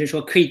到通知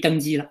说可以登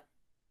机了，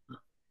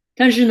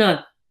但是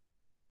呢，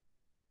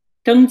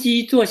登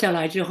机坐下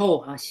来之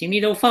后行李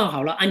都放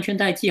好了，安全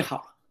带系好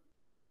了，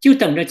就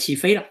等着起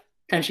飞了，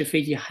但是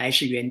飞机还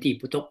是原地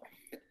不动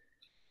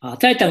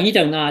再等一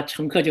等呢，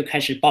乘客就开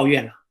始抱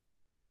怨了，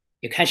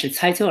也开始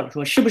猜测了，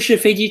说是不是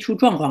飞机出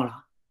状况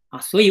了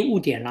所以误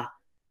点了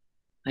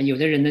有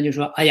的人呢就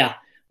说，哎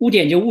呀，误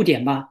点就误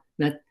点吧，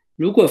那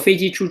如果飞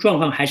机出状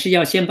况，还是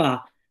要先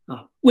把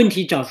问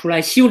题找出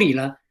来修理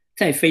了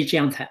再飞，这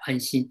样才安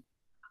心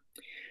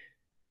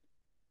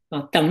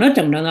等着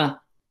等着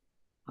呢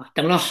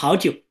等了好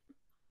久，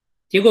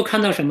结果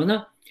看到什么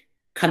呢？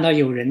看到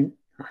有人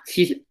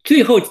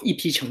最后一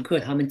批乘客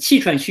他们气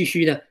喘吁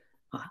吁的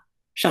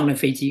上了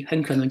飞机，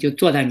很可能就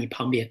坐在你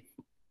旁边。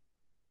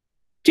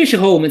这时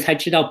候我们才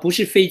知道，不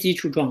是飞机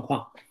出状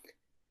况，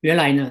原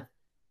来呢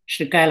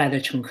是该来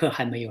的乘客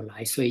还没有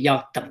来，所以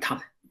要等他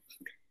们。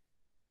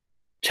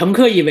乘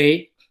客以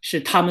为是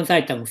他们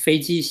在等飞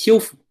机修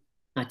复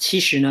其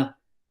实呢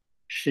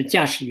是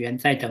驾驶员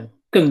在等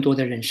更多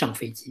的人上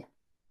飞机。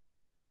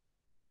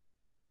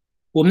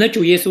我们的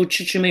主耶稣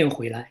迟迟没有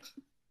回来，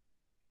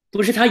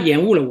不是他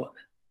延误了我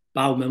们，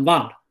把我们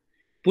忘了，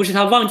不是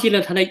他忘记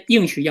了他的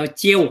应许要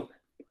接我们，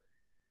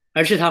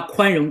而是他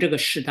宽容这个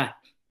世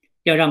代，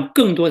要让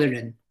更多的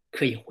人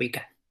可以悔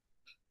改。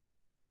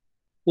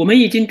我们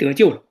已经得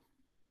救了，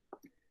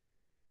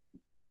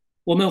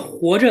我们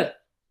活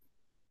着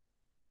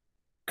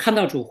看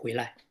到主回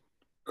来，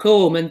和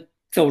我们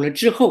走了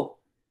之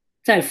后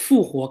再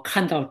复活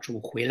看到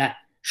主回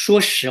来，说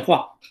实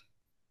话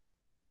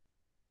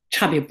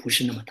差别不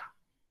是那么大。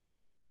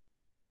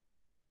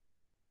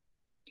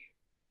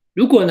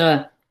如果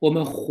呢我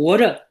们活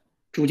着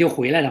主就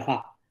回来的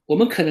话，我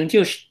们可能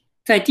就是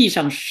在地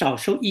上少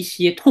受一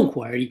些痛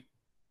苦而已，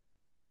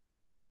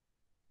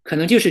可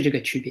能就是这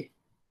个区别。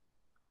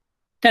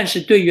但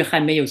是对于还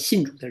没有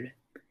信主的人，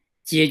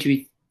结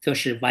局则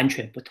是完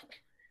全不同，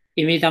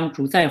因为当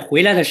主再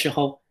回来的时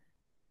候，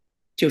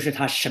就是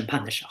他审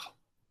判的时候。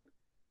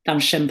当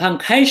审判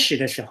开始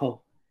的时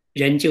候，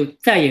人就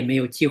再也没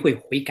有机会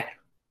悔改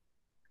了。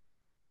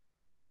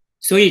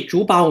所以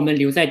主把我们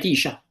留在地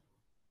上，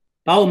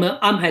把我们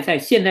安排在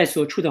现在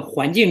所处的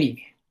环境里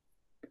面，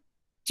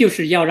就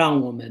是要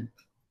让我们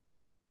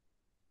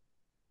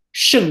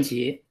圣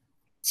洁、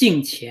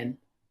敬虔、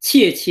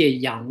切切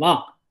仰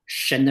望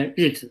神的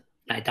日子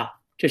来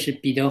到。这是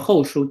彼得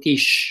后书第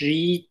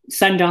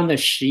3章的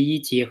11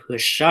节和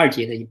12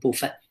节的一部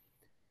分。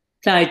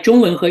在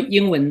中文和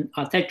英文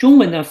在中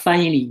文的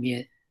翻译里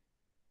面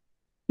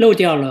漏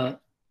掉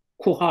了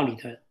括号里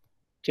的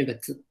这个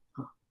字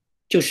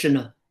就是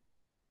呢，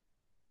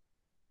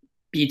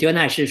彼得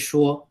乃是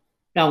说，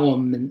让我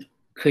们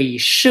可以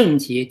圣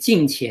洁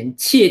敬虔，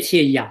切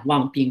切仰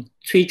望并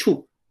催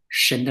促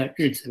神的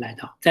日子来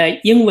到。在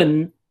英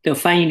文的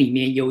翻译里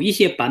面，有一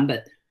些版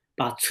本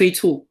把催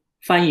促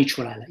翻译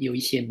出来了，有一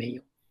些没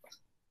有。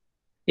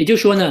也就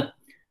是说呢，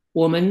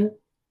我们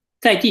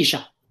在地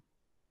上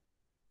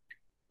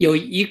有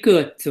一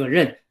个责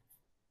任，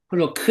或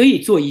者可以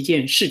做一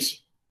件事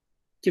情，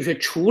就是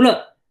除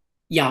了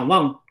仰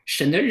望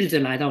神的日子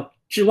来到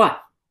之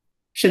外，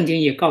圣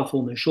经也告诉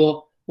我们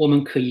说，我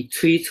们可以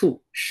催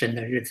促神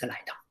的日子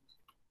来到。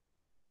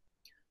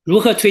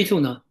如何催促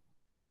呢？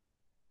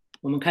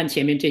我们看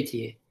前面这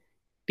节，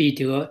彼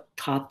得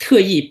他特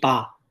意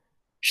把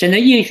神的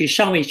应许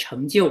尚未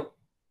成就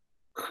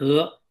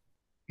和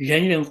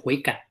人人悔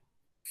改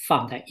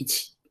放在一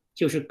起，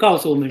就是告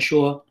诉我们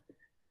说，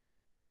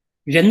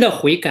人的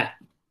悔改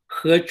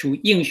和主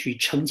应许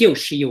成就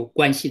是有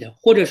关系的，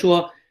或者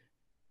说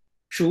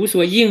主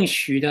所应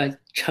许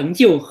的成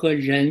就和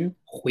人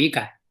悔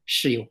改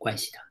是有关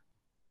系的。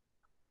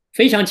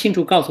非常清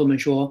楚告诉我们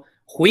说，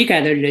悔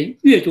改的人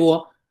越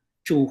多，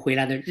主回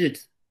来的日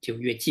子就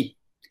越近。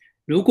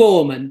如果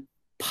我们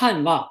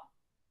盼望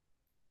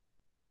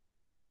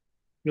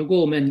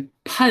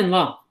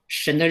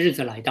神的日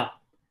子来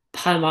到，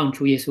盼望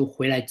主耶稣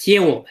回来接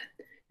我们，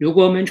如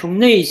果我们从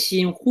内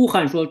心呼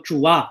喊说，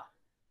主啊，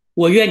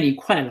我愿你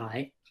快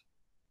来，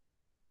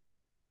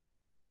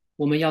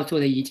我们要做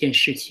的一件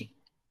事情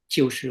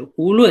就是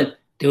无论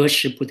得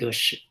时不得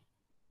时，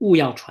务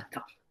要传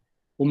道，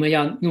我们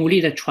要努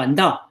力的传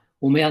道，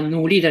我们要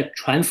努力的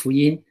传福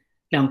音，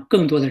让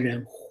更多的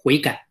人悔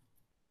改，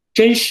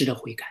真实的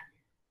悔改，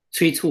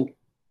催促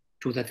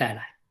主的再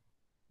来。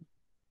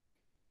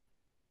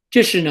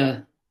这是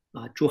呢，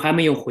主还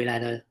没有回来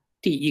的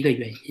第一个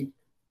原因，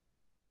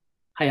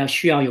还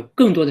需要有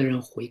更多的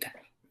人悔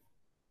改。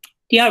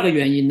第二个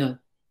原因呢，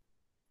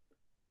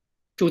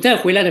主再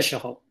回来的时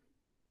候，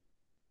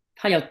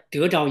他要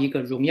得着一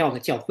个荣耀的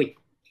教会，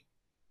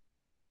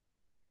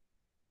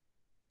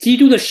基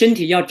督的身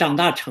体要长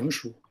大成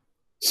熟，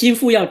心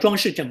腹要装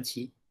饰整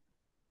齐，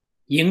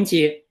迎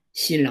接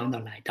新郎的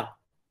来到。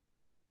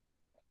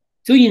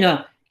所以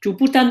呢，主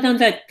不单单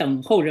在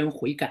等候人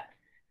悔改，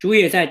主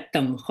也在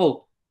等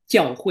候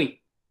教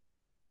会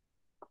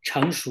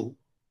成熟，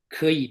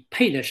可以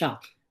配得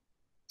上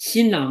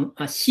新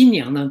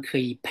娘呢可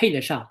以配得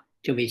上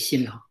这位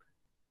新郎。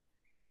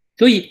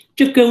所以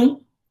这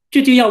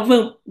就要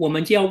问我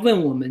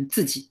们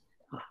自己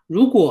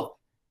如果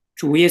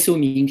主耶稣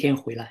明天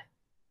回来，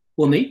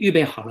我们预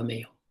备好了没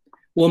有？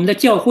我们的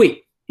教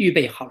会预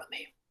备好了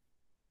没有？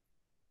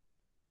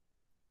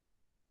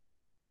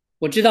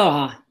我知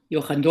道有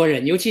很多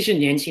人，尤其是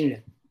年轻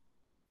人，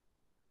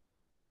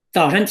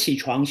早上起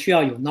床需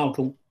要有闹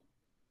钟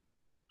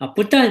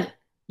不但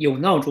有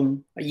闹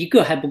钟，一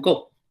个还不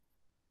够，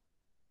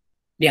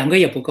两个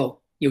也不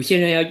够，有些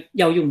人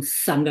要用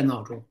3个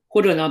闹钟，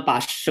或者呢把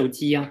手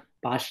机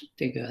把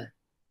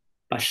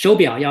手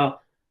表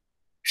要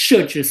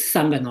设置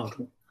3个闹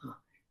钟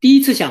第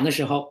一次响的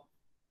时候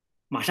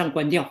马上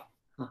关掉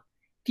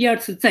第二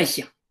次再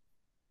响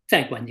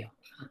再关掉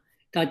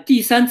到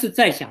第3次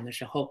再响的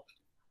时候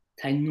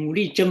才努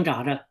力挣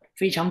扎着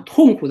非常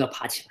痛苦的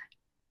爬起来。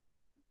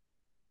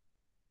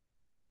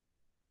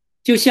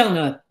就像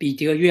呢彼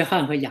得、约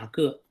翰和雅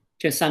各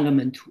这3个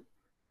门徒，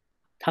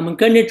他们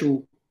跟着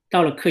主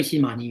到了客西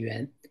马尼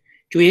园，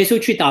主耶稣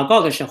去祷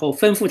告的时候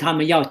吩咐他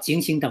们要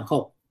警醒等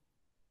候，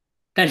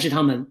但是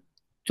他们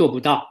做不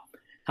到，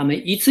他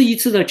们一次一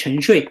次的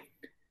沉睡。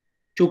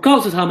主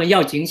告诉他们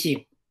要警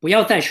醒，不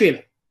要再睡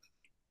了。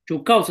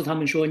主告诉他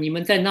们说，你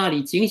们在那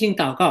里警醒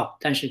祷告，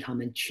但是他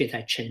们却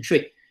在沉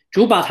睡。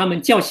主把他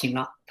们叫醒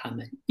了，他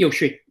们又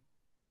睡。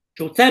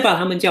主再把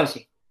他们叫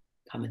醒，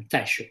他们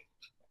再睡。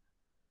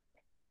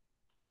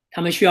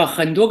他们需要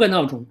很多个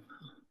闹钟，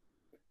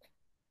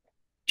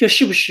这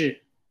是不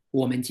是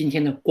我们今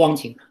天的光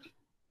景呢？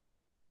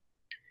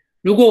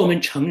如果我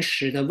们诚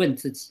实的问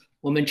自己，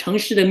我们诚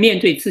实的面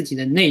对自己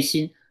的内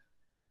心，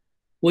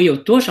我有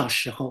多少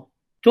时候、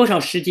多少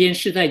时间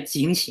是在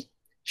警醒，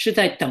是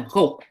在等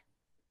候，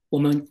我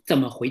们怎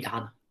么回答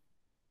呢？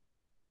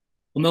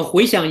我们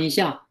回想一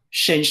下，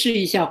审视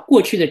一下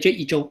过去的这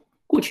一周，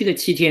过去的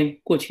7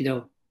天，过去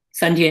的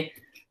3天，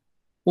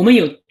我们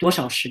有多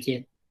少时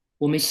间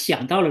我们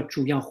想到了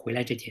主要回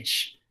来这件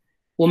事，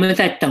我们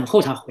在等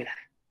候他回来。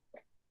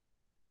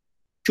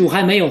主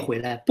还没有回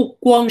来，不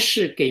光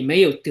是给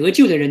没有得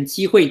救的人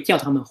机会叫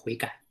他们悔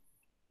改，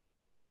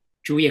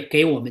主也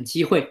给我们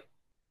机会，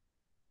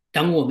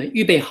等我们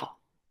预备好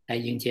来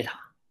迎接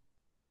他。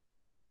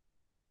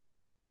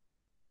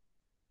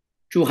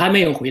主还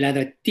没有回来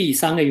的第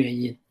3个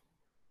原因，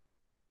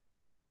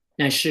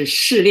那是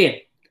试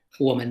炼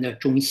我们的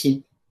忠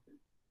心。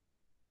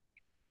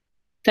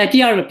在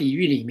第2个比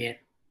喻里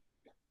面，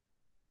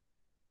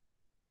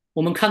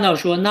我们看到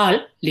说，那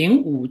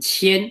领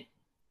5000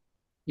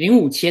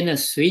的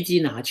随即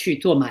拿去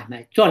做买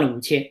卖，赚了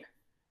5000；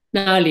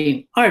那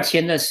领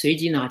2000的随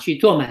即拿去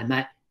做买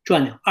卖，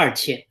赚了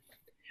2000。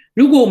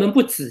如果我们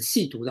不仔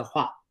细读的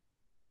话，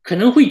可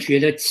能会觉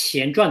得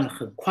钱赚得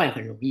很快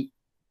很容易。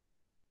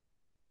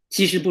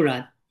其实不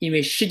然，因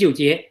为19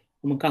节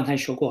我们刚才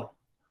说过了，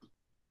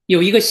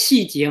有一个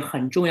细节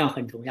很重要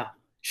很重要。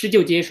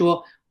19节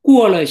说，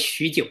过了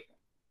许久，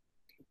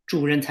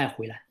主人才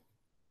回来。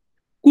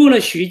过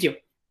了许久，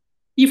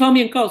一方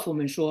面告诉我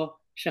们说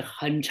是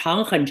很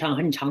长很长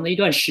很长的一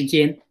段时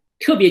间，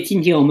特别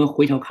今天我们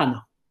回头看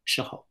的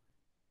时候，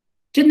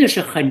真的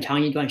是很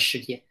长一段时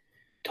间。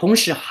同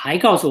时还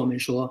告诉我们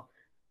说，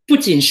不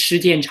仅时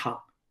间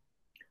长，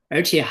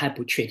而且还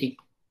不确定。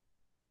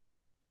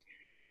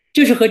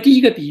这是和第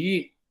1个比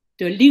喻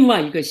的另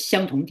外一个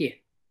相同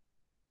点，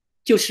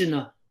就是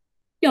呢，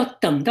要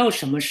等到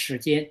什么时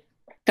间，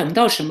等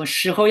到什么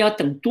时候，要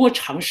等多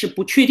长是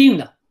不确定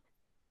的。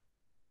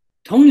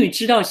童女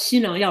知道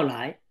新郎要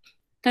来，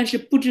但是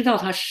不知道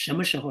他什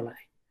么时候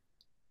来。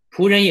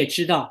仆人也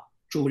知道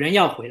主人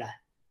要回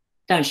来，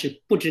但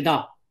是不知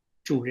道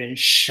主人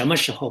什么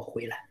时候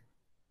回来。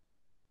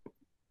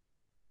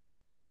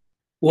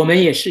我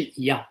们也是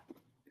一样，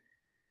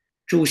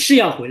主是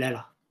要回来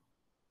了，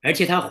而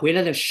且他回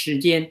来的时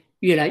间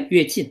越来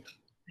越近，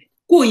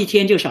过1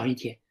天就少1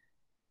天。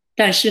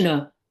但是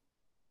呢，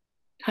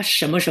他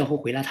什么时候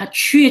回来？他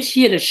确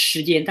切的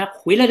时间，他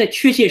回来的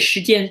确切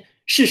时间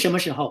是什么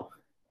时候？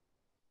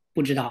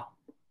不知道。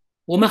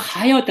我们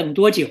还要等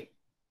多久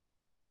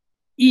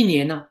？1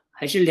年呢？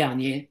还是2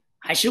年？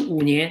还是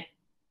5年？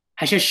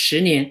还是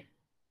10年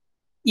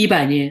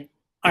？100年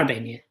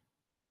？200年？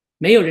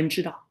没有人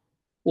知道，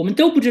我们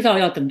都不知道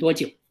要等多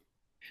久。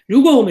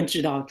如果我们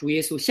知道主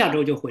耶稣下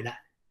周就回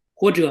来，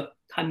或者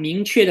他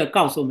明确的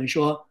告诉我们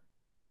说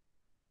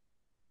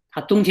他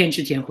冬天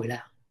之前回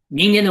来，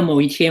明年的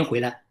某一天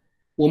回来，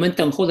我们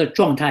等候的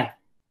状态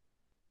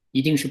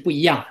一定是不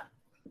一样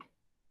的。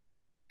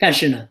但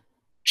是呢，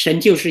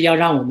神就是要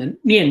让我们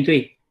面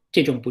对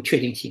这种不确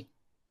定性，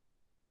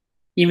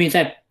因为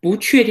在不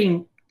确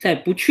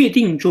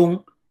定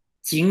中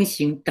警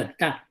醒等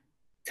待，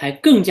才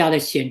更加的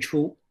显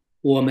出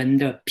我们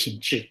的品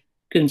质，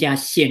更加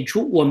显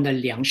出我们的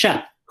良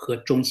善和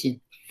忠心。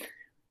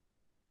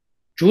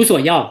主所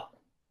要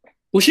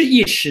不是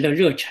一时的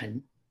热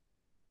忱，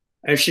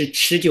而是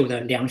持久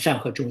的良善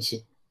和忠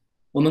心。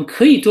我们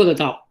可以做得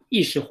到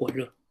一时火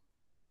热。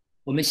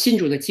我们信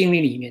主的经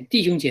历里面，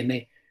弟兄姐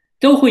妹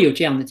都会有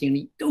这样的经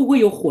历，都会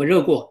有火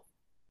热过。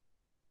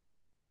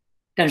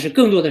但是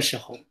更多的时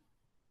候，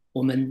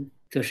我们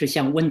则是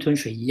像温吞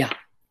水一样，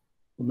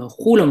我们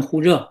忽冷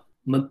忽热，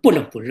我们不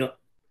冷不热，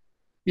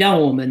让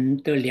我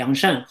们的良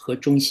善和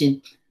忠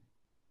心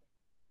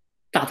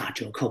大打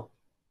折扣。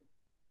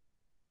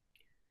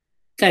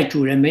在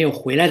主人没有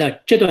回来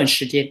的这段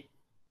时间，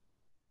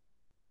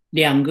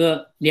两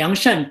个良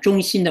善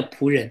忠心的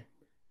仆人，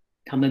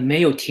他们没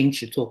有停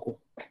止做工，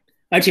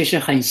而且是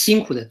很辛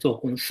苦的做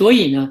工，所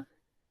以呢，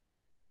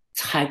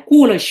才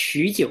过了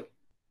许久，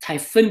才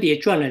分别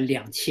赚了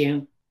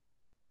2000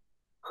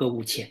和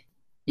5000。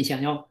你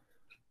想要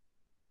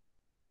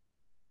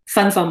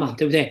翻番嘛，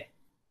对不对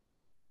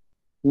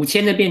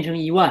？5000的变成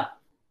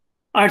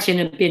10000，2000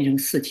的变成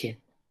4000。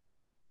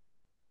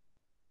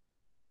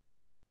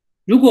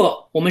如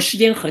果我们时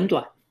间很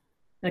短，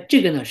那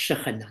这个呢是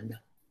很难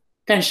的。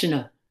但是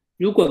呢，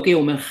如果给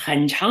我们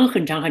很长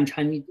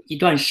一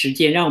段时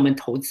间，让我们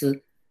投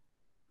资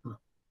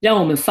让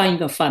我们翻一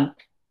个番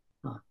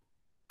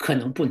可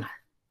能不难。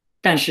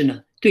但是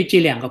呢，对这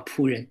两个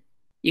仆人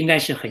应该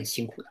是很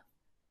辛苦的。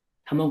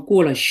他们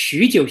过了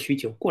许久，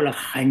过了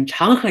很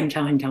长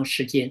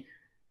时间，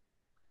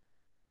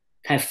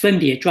才分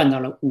别赚到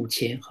了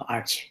5000和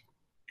2000。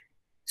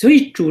所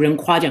以主人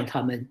夸奖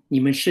他们，你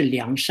们是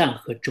良善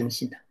和忠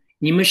心的，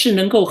你们是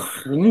能够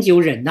恒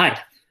久忍耐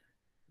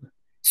的。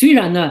虽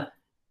然呢，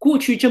过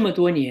去这么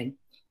多年，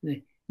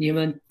你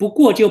们不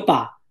过就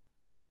把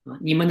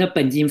你们的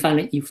本金翻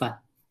了一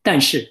番，但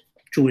是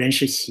主人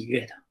是喜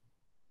悦的。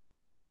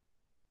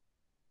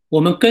我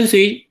们跟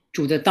随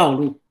主的道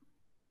路，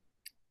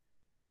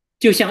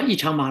就像一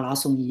场马拉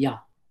松一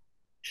样，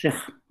是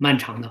很漫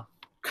长的，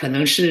可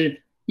能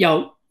是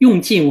要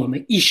用尽我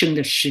们一生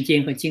的时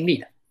间和精力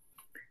的。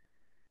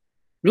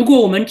如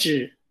果我们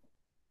只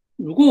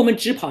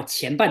跑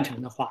前半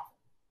程的话，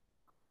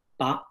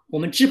我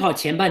们只跑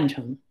前半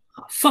程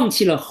放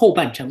弃了后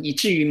半程，以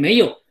至于没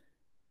有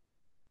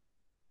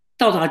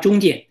到达终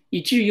点，以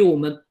至于我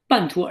们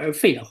半途而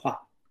废的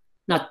话，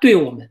那对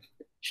我们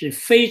是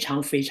非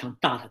常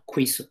大的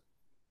亏损，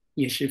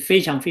也是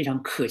非常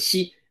可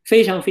惜，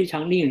非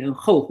常令人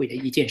后悔的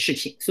一件事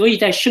情。所以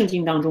在圣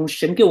经当中，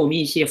神给我们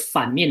一些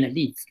反面的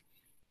例子，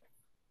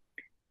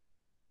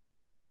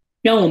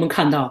让我们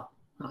看到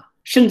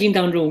圣经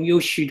当中有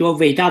许多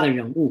伟大的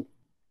人物，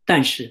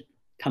但是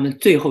他们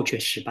最后却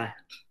失败了。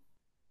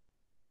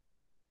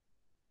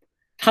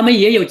他们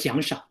也有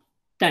奖赏，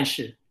但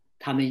是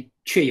他们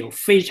却有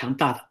非常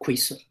大的亏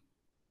损。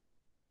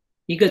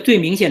一个最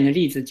明显的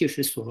例子就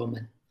是所罗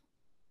门。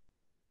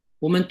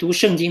我们读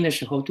圣经的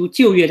时候，读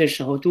旧约的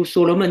时候，读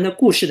所罗门的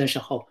故事的时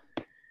候，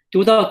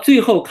读到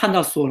最后看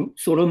到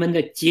所罗门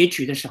的结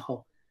局的时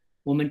候，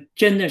我们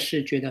真的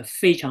是觉得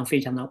非常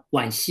的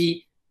惋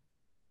惜。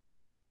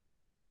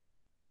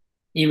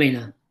因为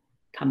呢，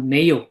他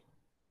没有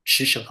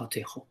持守到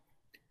最后。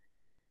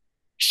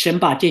神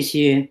把这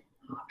些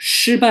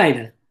失败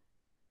的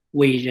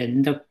伟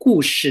人的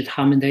故事，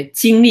他们的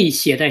经历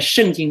写在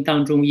圣经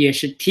当中，也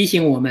是提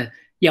醒我们，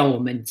要我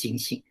们警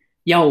醒，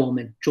要我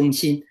们忠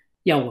心，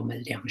要我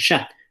们良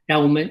善，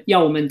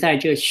要我们在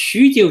这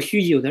许久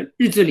的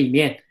日子里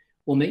面，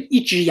我们一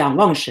直仰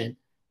望神，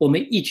我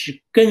们一直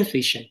跟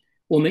随神，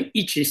我们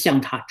一直向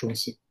他忠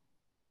心。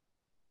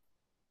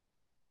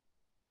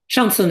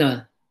上次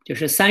呢，就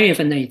是3月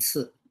份那一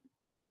次，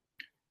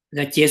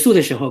在结束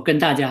的时候跟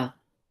大家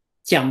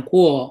讲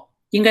过，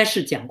应该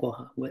是讲过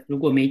哈，我如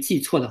果没记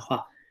错的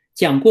话，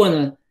讲过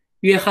呢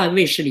约翰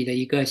卫视里的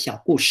一个小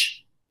故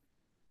事。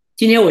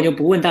今天我就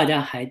不问大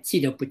家还记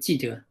得不记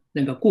得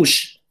那个故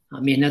事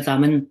免得咱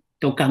们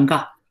都尴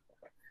尬。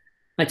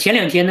前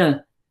2天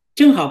呢，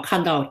正好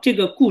看到这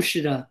个故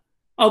事的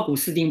奥古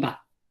斯丁版，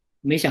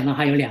没想到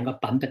还有2个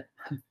版本，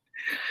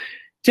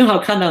正好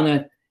看到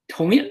呢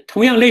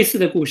同样类似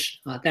的故事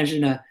但是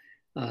呢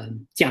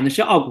讲的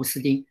是奥古斯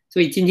丁，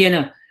所以今天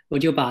呢我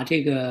就把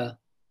这个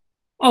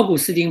奥古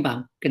斯丁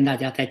版跟大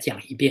家再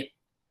讲一遍。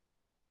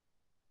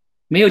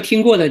没有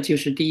听过的就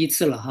是第一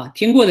次了哈，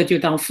听过的就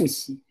当复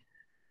习。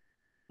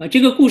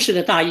这个故事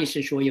的大意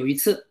是说，有一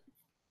次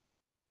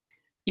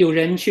有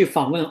人去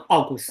访问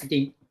奥古斯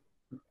丁，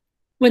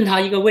问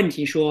他一个问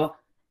题说，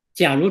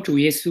假如主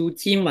耶稣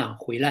今晚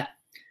回来，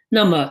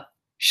那么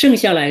剩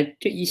下来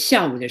这一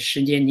下午的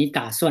时间你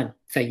打算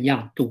怎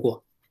样度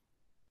过？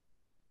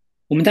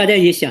我们大家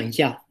也想一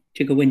下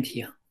这个问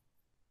题啊。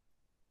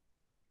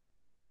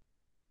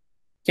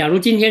假如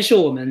今天是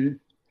我们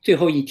最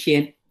后一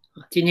天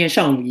啊，今天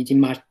上午已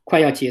经快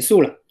要结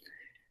束了，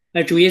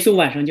主耶稣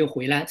晚上就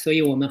回来，所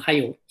以我们还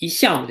有一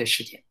下午的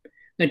时间。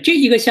那这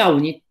一个下午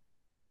你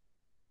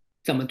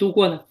怎么度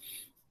过呢？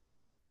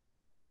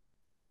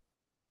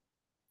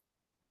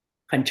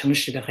很诚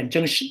实的，很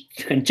真实，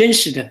很真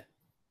实的，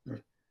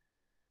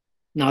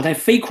脑袋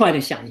飞快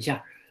的想一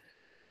下，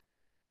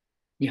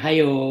你还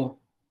有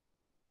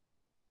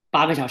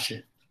8个小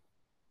时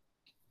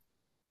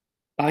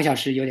，8个小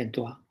时有点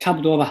多，差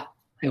不多吧，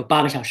还有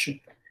8个小时。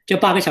这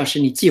8个小时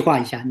你计划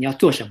一下你要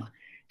做什么，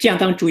这样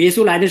当主耶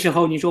稣来的时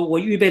候，你说我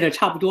预备的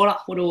差不多了，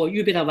或者我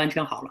预备的完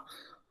全好了，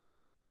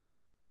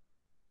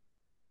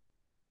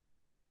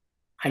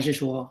还是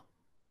说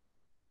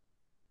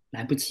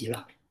来不及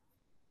了，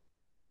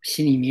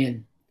心里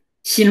面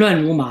心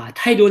乱如麻，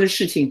太多的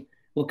事情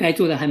我该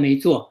做的还没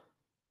做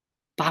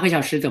，8个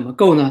小时怎么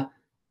够呢？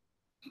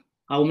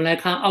好，我们来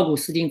看奥古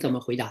斯丁怎么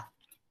回答。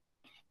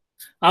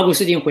奥古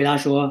斯丁回答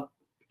说：“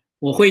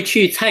我会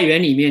去菜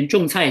园里面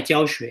种菜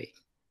浇水，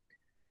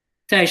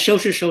再收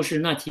拾收拾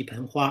那几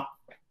盆花。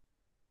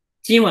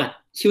今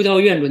晚修道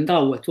院轮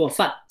到我做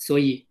饭，所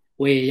以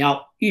我也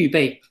要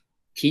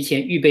提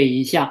前预备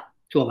一下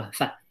做晚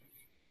饭。”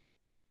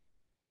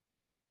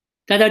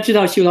大家知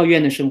道修道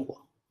院的生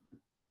活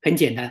很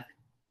简单，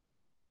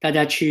大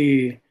家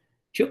去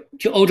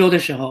欧洲的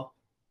时候，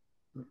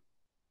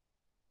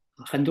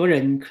很多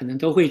人可能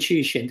都会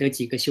去选择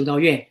几个修道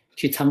院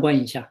去参观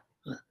一下。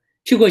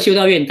去过修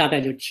道院大概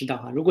就知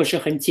道如果是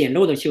很简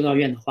陋的修道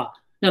院的话，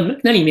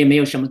那里面没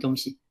有什么东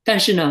西，但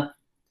是呢，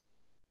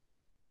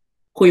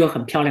会有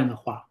很漂亮的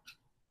花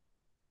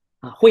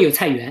会有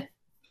菜园。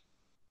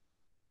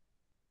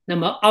那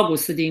么奥古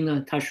斯丁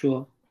呢，他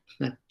说，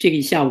那这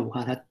个下午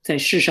他在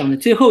世上的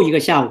最后一个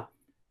下午，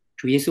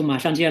主耶稣马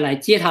上就要来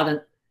接他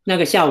的那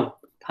个下午，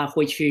他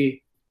会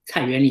去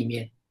菜园里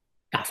面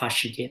打发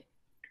时间，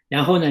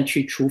然后呢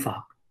去厨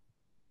房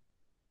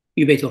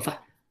预备做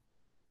饭。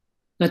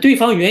那对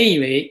方原以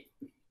为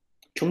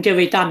从这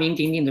位大名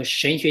鼎鼎的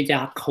神学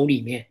家口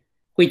里面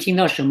会听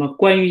到什么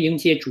关于迎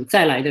接主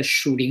再来的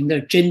属灵的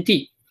真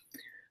谛，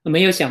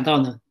没有想到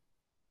呢，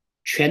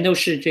全都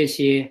是这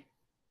些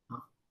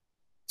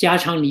家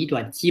长里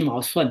短、鸡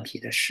毛蒜皮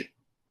的事。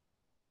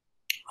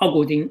奥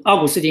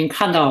古斯丁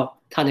看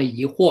到他的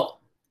疑惑，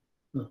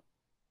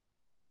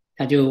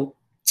他就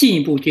进一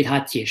步对他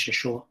解释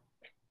说：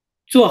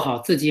做好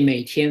自己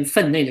每天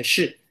分内的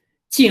事，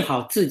尽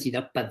好自己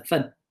的本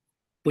分，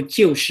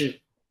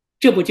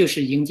这不就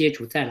是迎接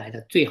主再来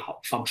的最好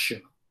方式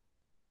吗？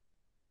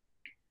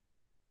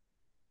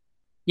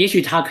也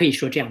许他可以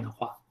说这样的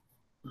话：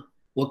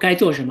我该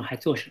做什么还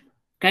做什么，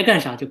该干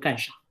啥就干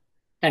啥。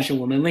但是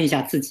我们问一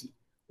下自己，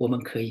我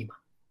们可以吗？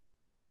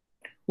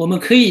我们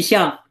可以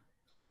像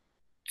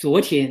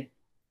昨天、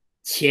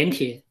前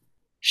天、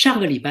上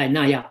个礼拜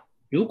那样，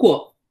如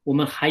果我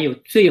们还有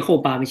最后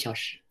8个小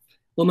时，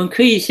我们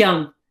可以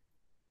像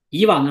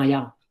以往那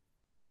样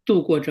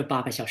度过这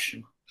8个小时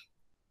吗？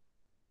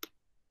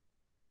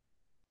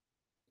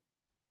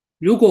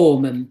如果我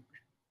们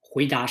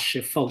回答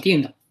是否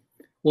定的，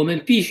我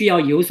们必须要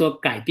有所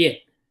改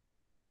变，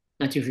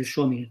那就是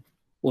说明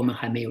我们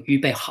还没有预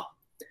备好。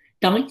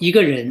当一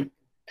个人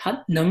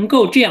他能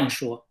够这样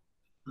说，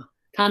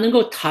他能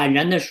够坦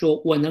然的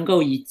说，我能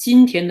够以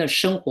今天的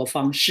生活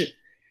方式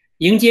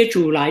迎接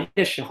主来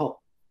的时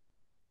候，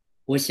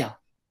我想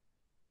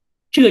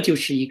这就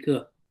是一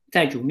个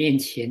在主面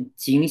前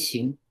警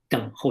醒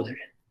等候的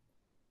人。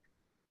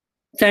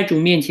在主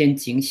面前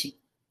警醒，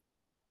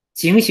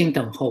警醒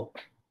等候，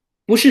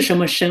不是什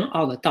么深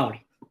奥的道理，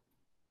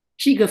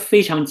是一个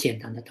非常简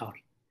单的道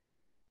理。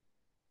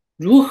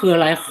如何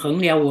来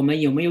衡量我们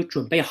有没有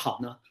准备好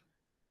呢？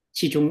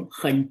其中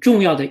很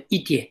重要的一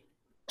点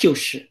就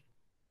是，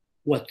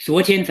我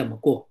昨天怎么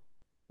过，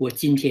我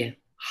今天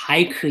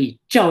还可以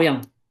照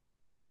样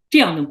这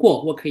样的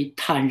过，我可以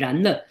坦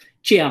然的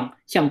这样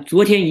像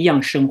昨天一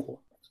样生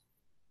活。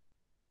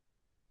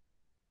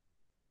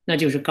那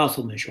就是告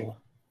诉我们说，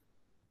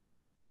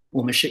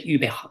我们是预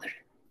备好的人，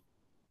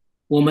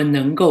我们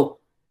能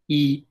够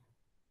以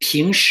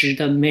平时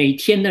的每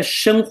天的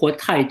生活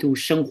态度、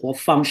生活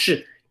方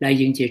式来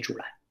迎接主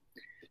来。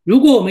如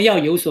果我们要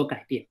有所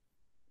改变，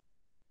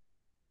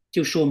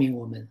就说明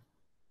我们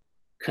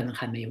可能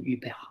还没有预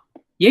备好。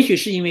也许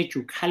是因为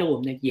主开了我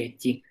们的眼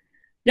睛，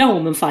让我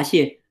们发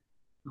现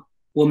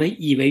我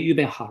们以为预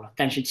备好了，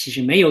但是其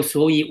实没有，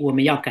所以我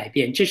们要改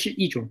变，这是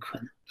一种可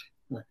能。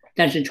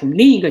但是从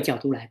另一个角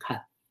度来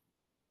看，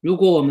如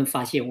果我们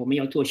发现我们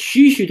要做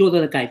许许多多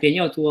的改变，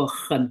要做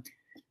很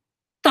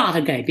大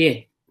的改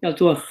变，要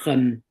做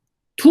很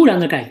突然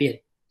的改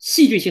变、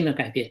戏剧性的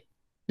改变，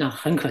那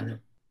很可能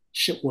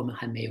是我们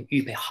还没有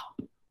预备好。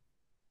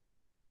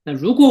那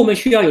如果我们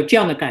需要有这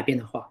样的改变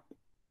的话，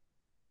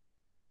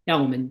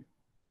让我们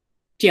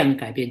这样的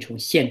改变从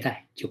现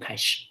在就开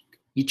始，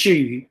以至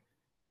于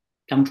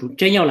当初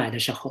真要来的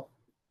时候，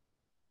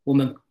我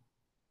们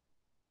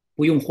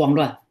不用慌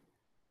乱，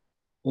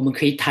我们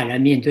可以坦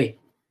然面对，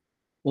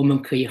我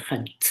们可以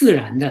很自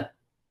然的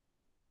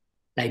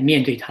来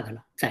面对他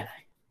的再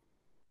来。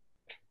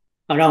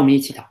好，让我们一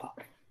起祷告。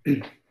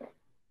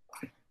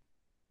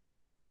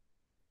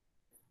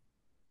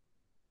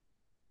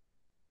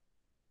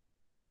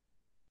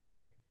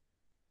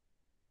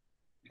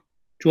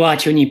主啊，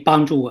求你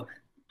帮助我们。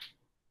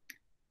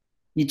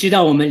你知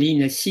道我们离你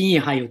的心意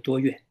还有多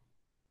远，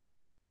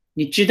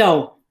你知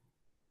道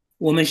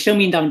我们生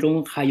命当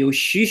中还有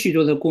许许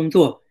多的工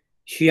作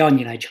需要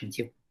你来成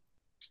就。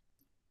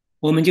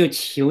我们就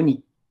求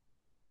你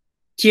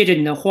借着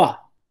你的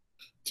话，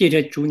借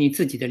着主你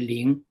自己的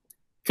灵，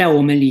在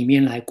我们里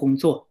面来工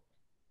作，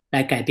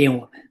来改变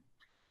我们，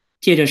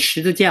借着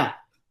十字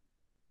架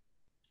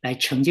来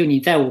成就你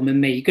在我们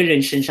每一个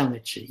人身上的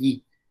旨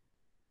意，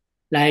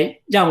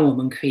来让我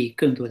们可以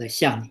更多的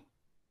像你，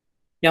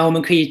让我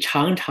们可以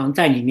常常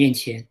在你面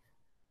前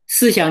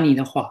思想你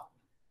的话，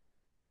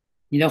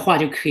你的话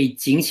就可以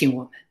警醒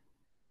我们，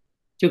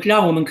就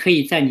让我们可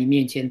以在你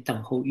面前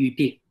等候预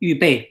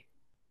备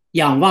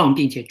仰望，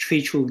并且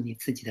催促你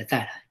自己的再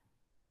来。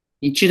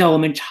你知道我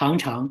们常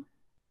常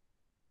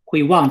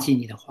会忘记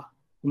你的话，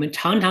我们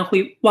常常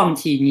会忘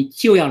记你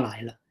就要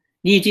来了，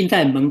你已经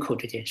在门口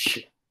这件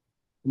事，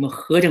我们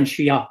何等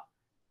需要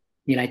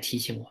你来提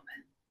醒我们，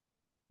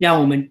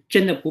让我们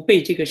真的不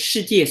被这个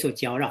世界所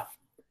搅扰，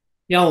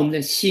让我们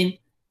的心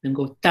能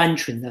够单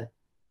纯的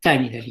在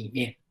你的里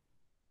面，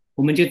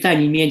我们就在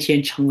你面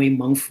前成为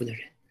蒙福的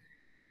人，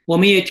我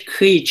们也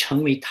可以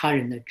成为他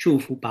人的祝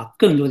福，把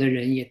更多的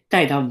人也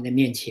带到你的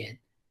面前，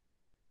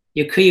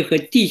也可以和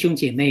弟兄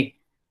姐妹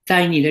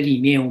在你的里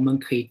面，我们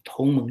可以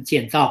同盟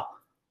建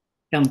造，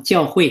让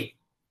教会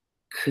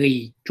可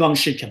以装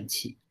饰整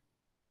齐，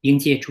迎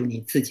接主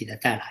你自己的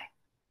再来。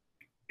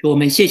主，我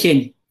们谢谢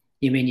你，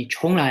因为你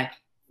从来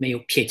没有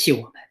撇弃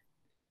我们，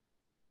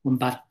我们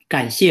把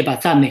感谢把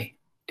赞美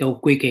都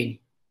归给你，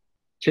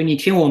求你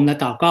听我们的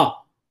祷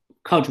告，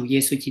靠主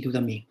耶稣基督的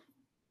名，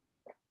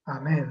阿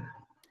们。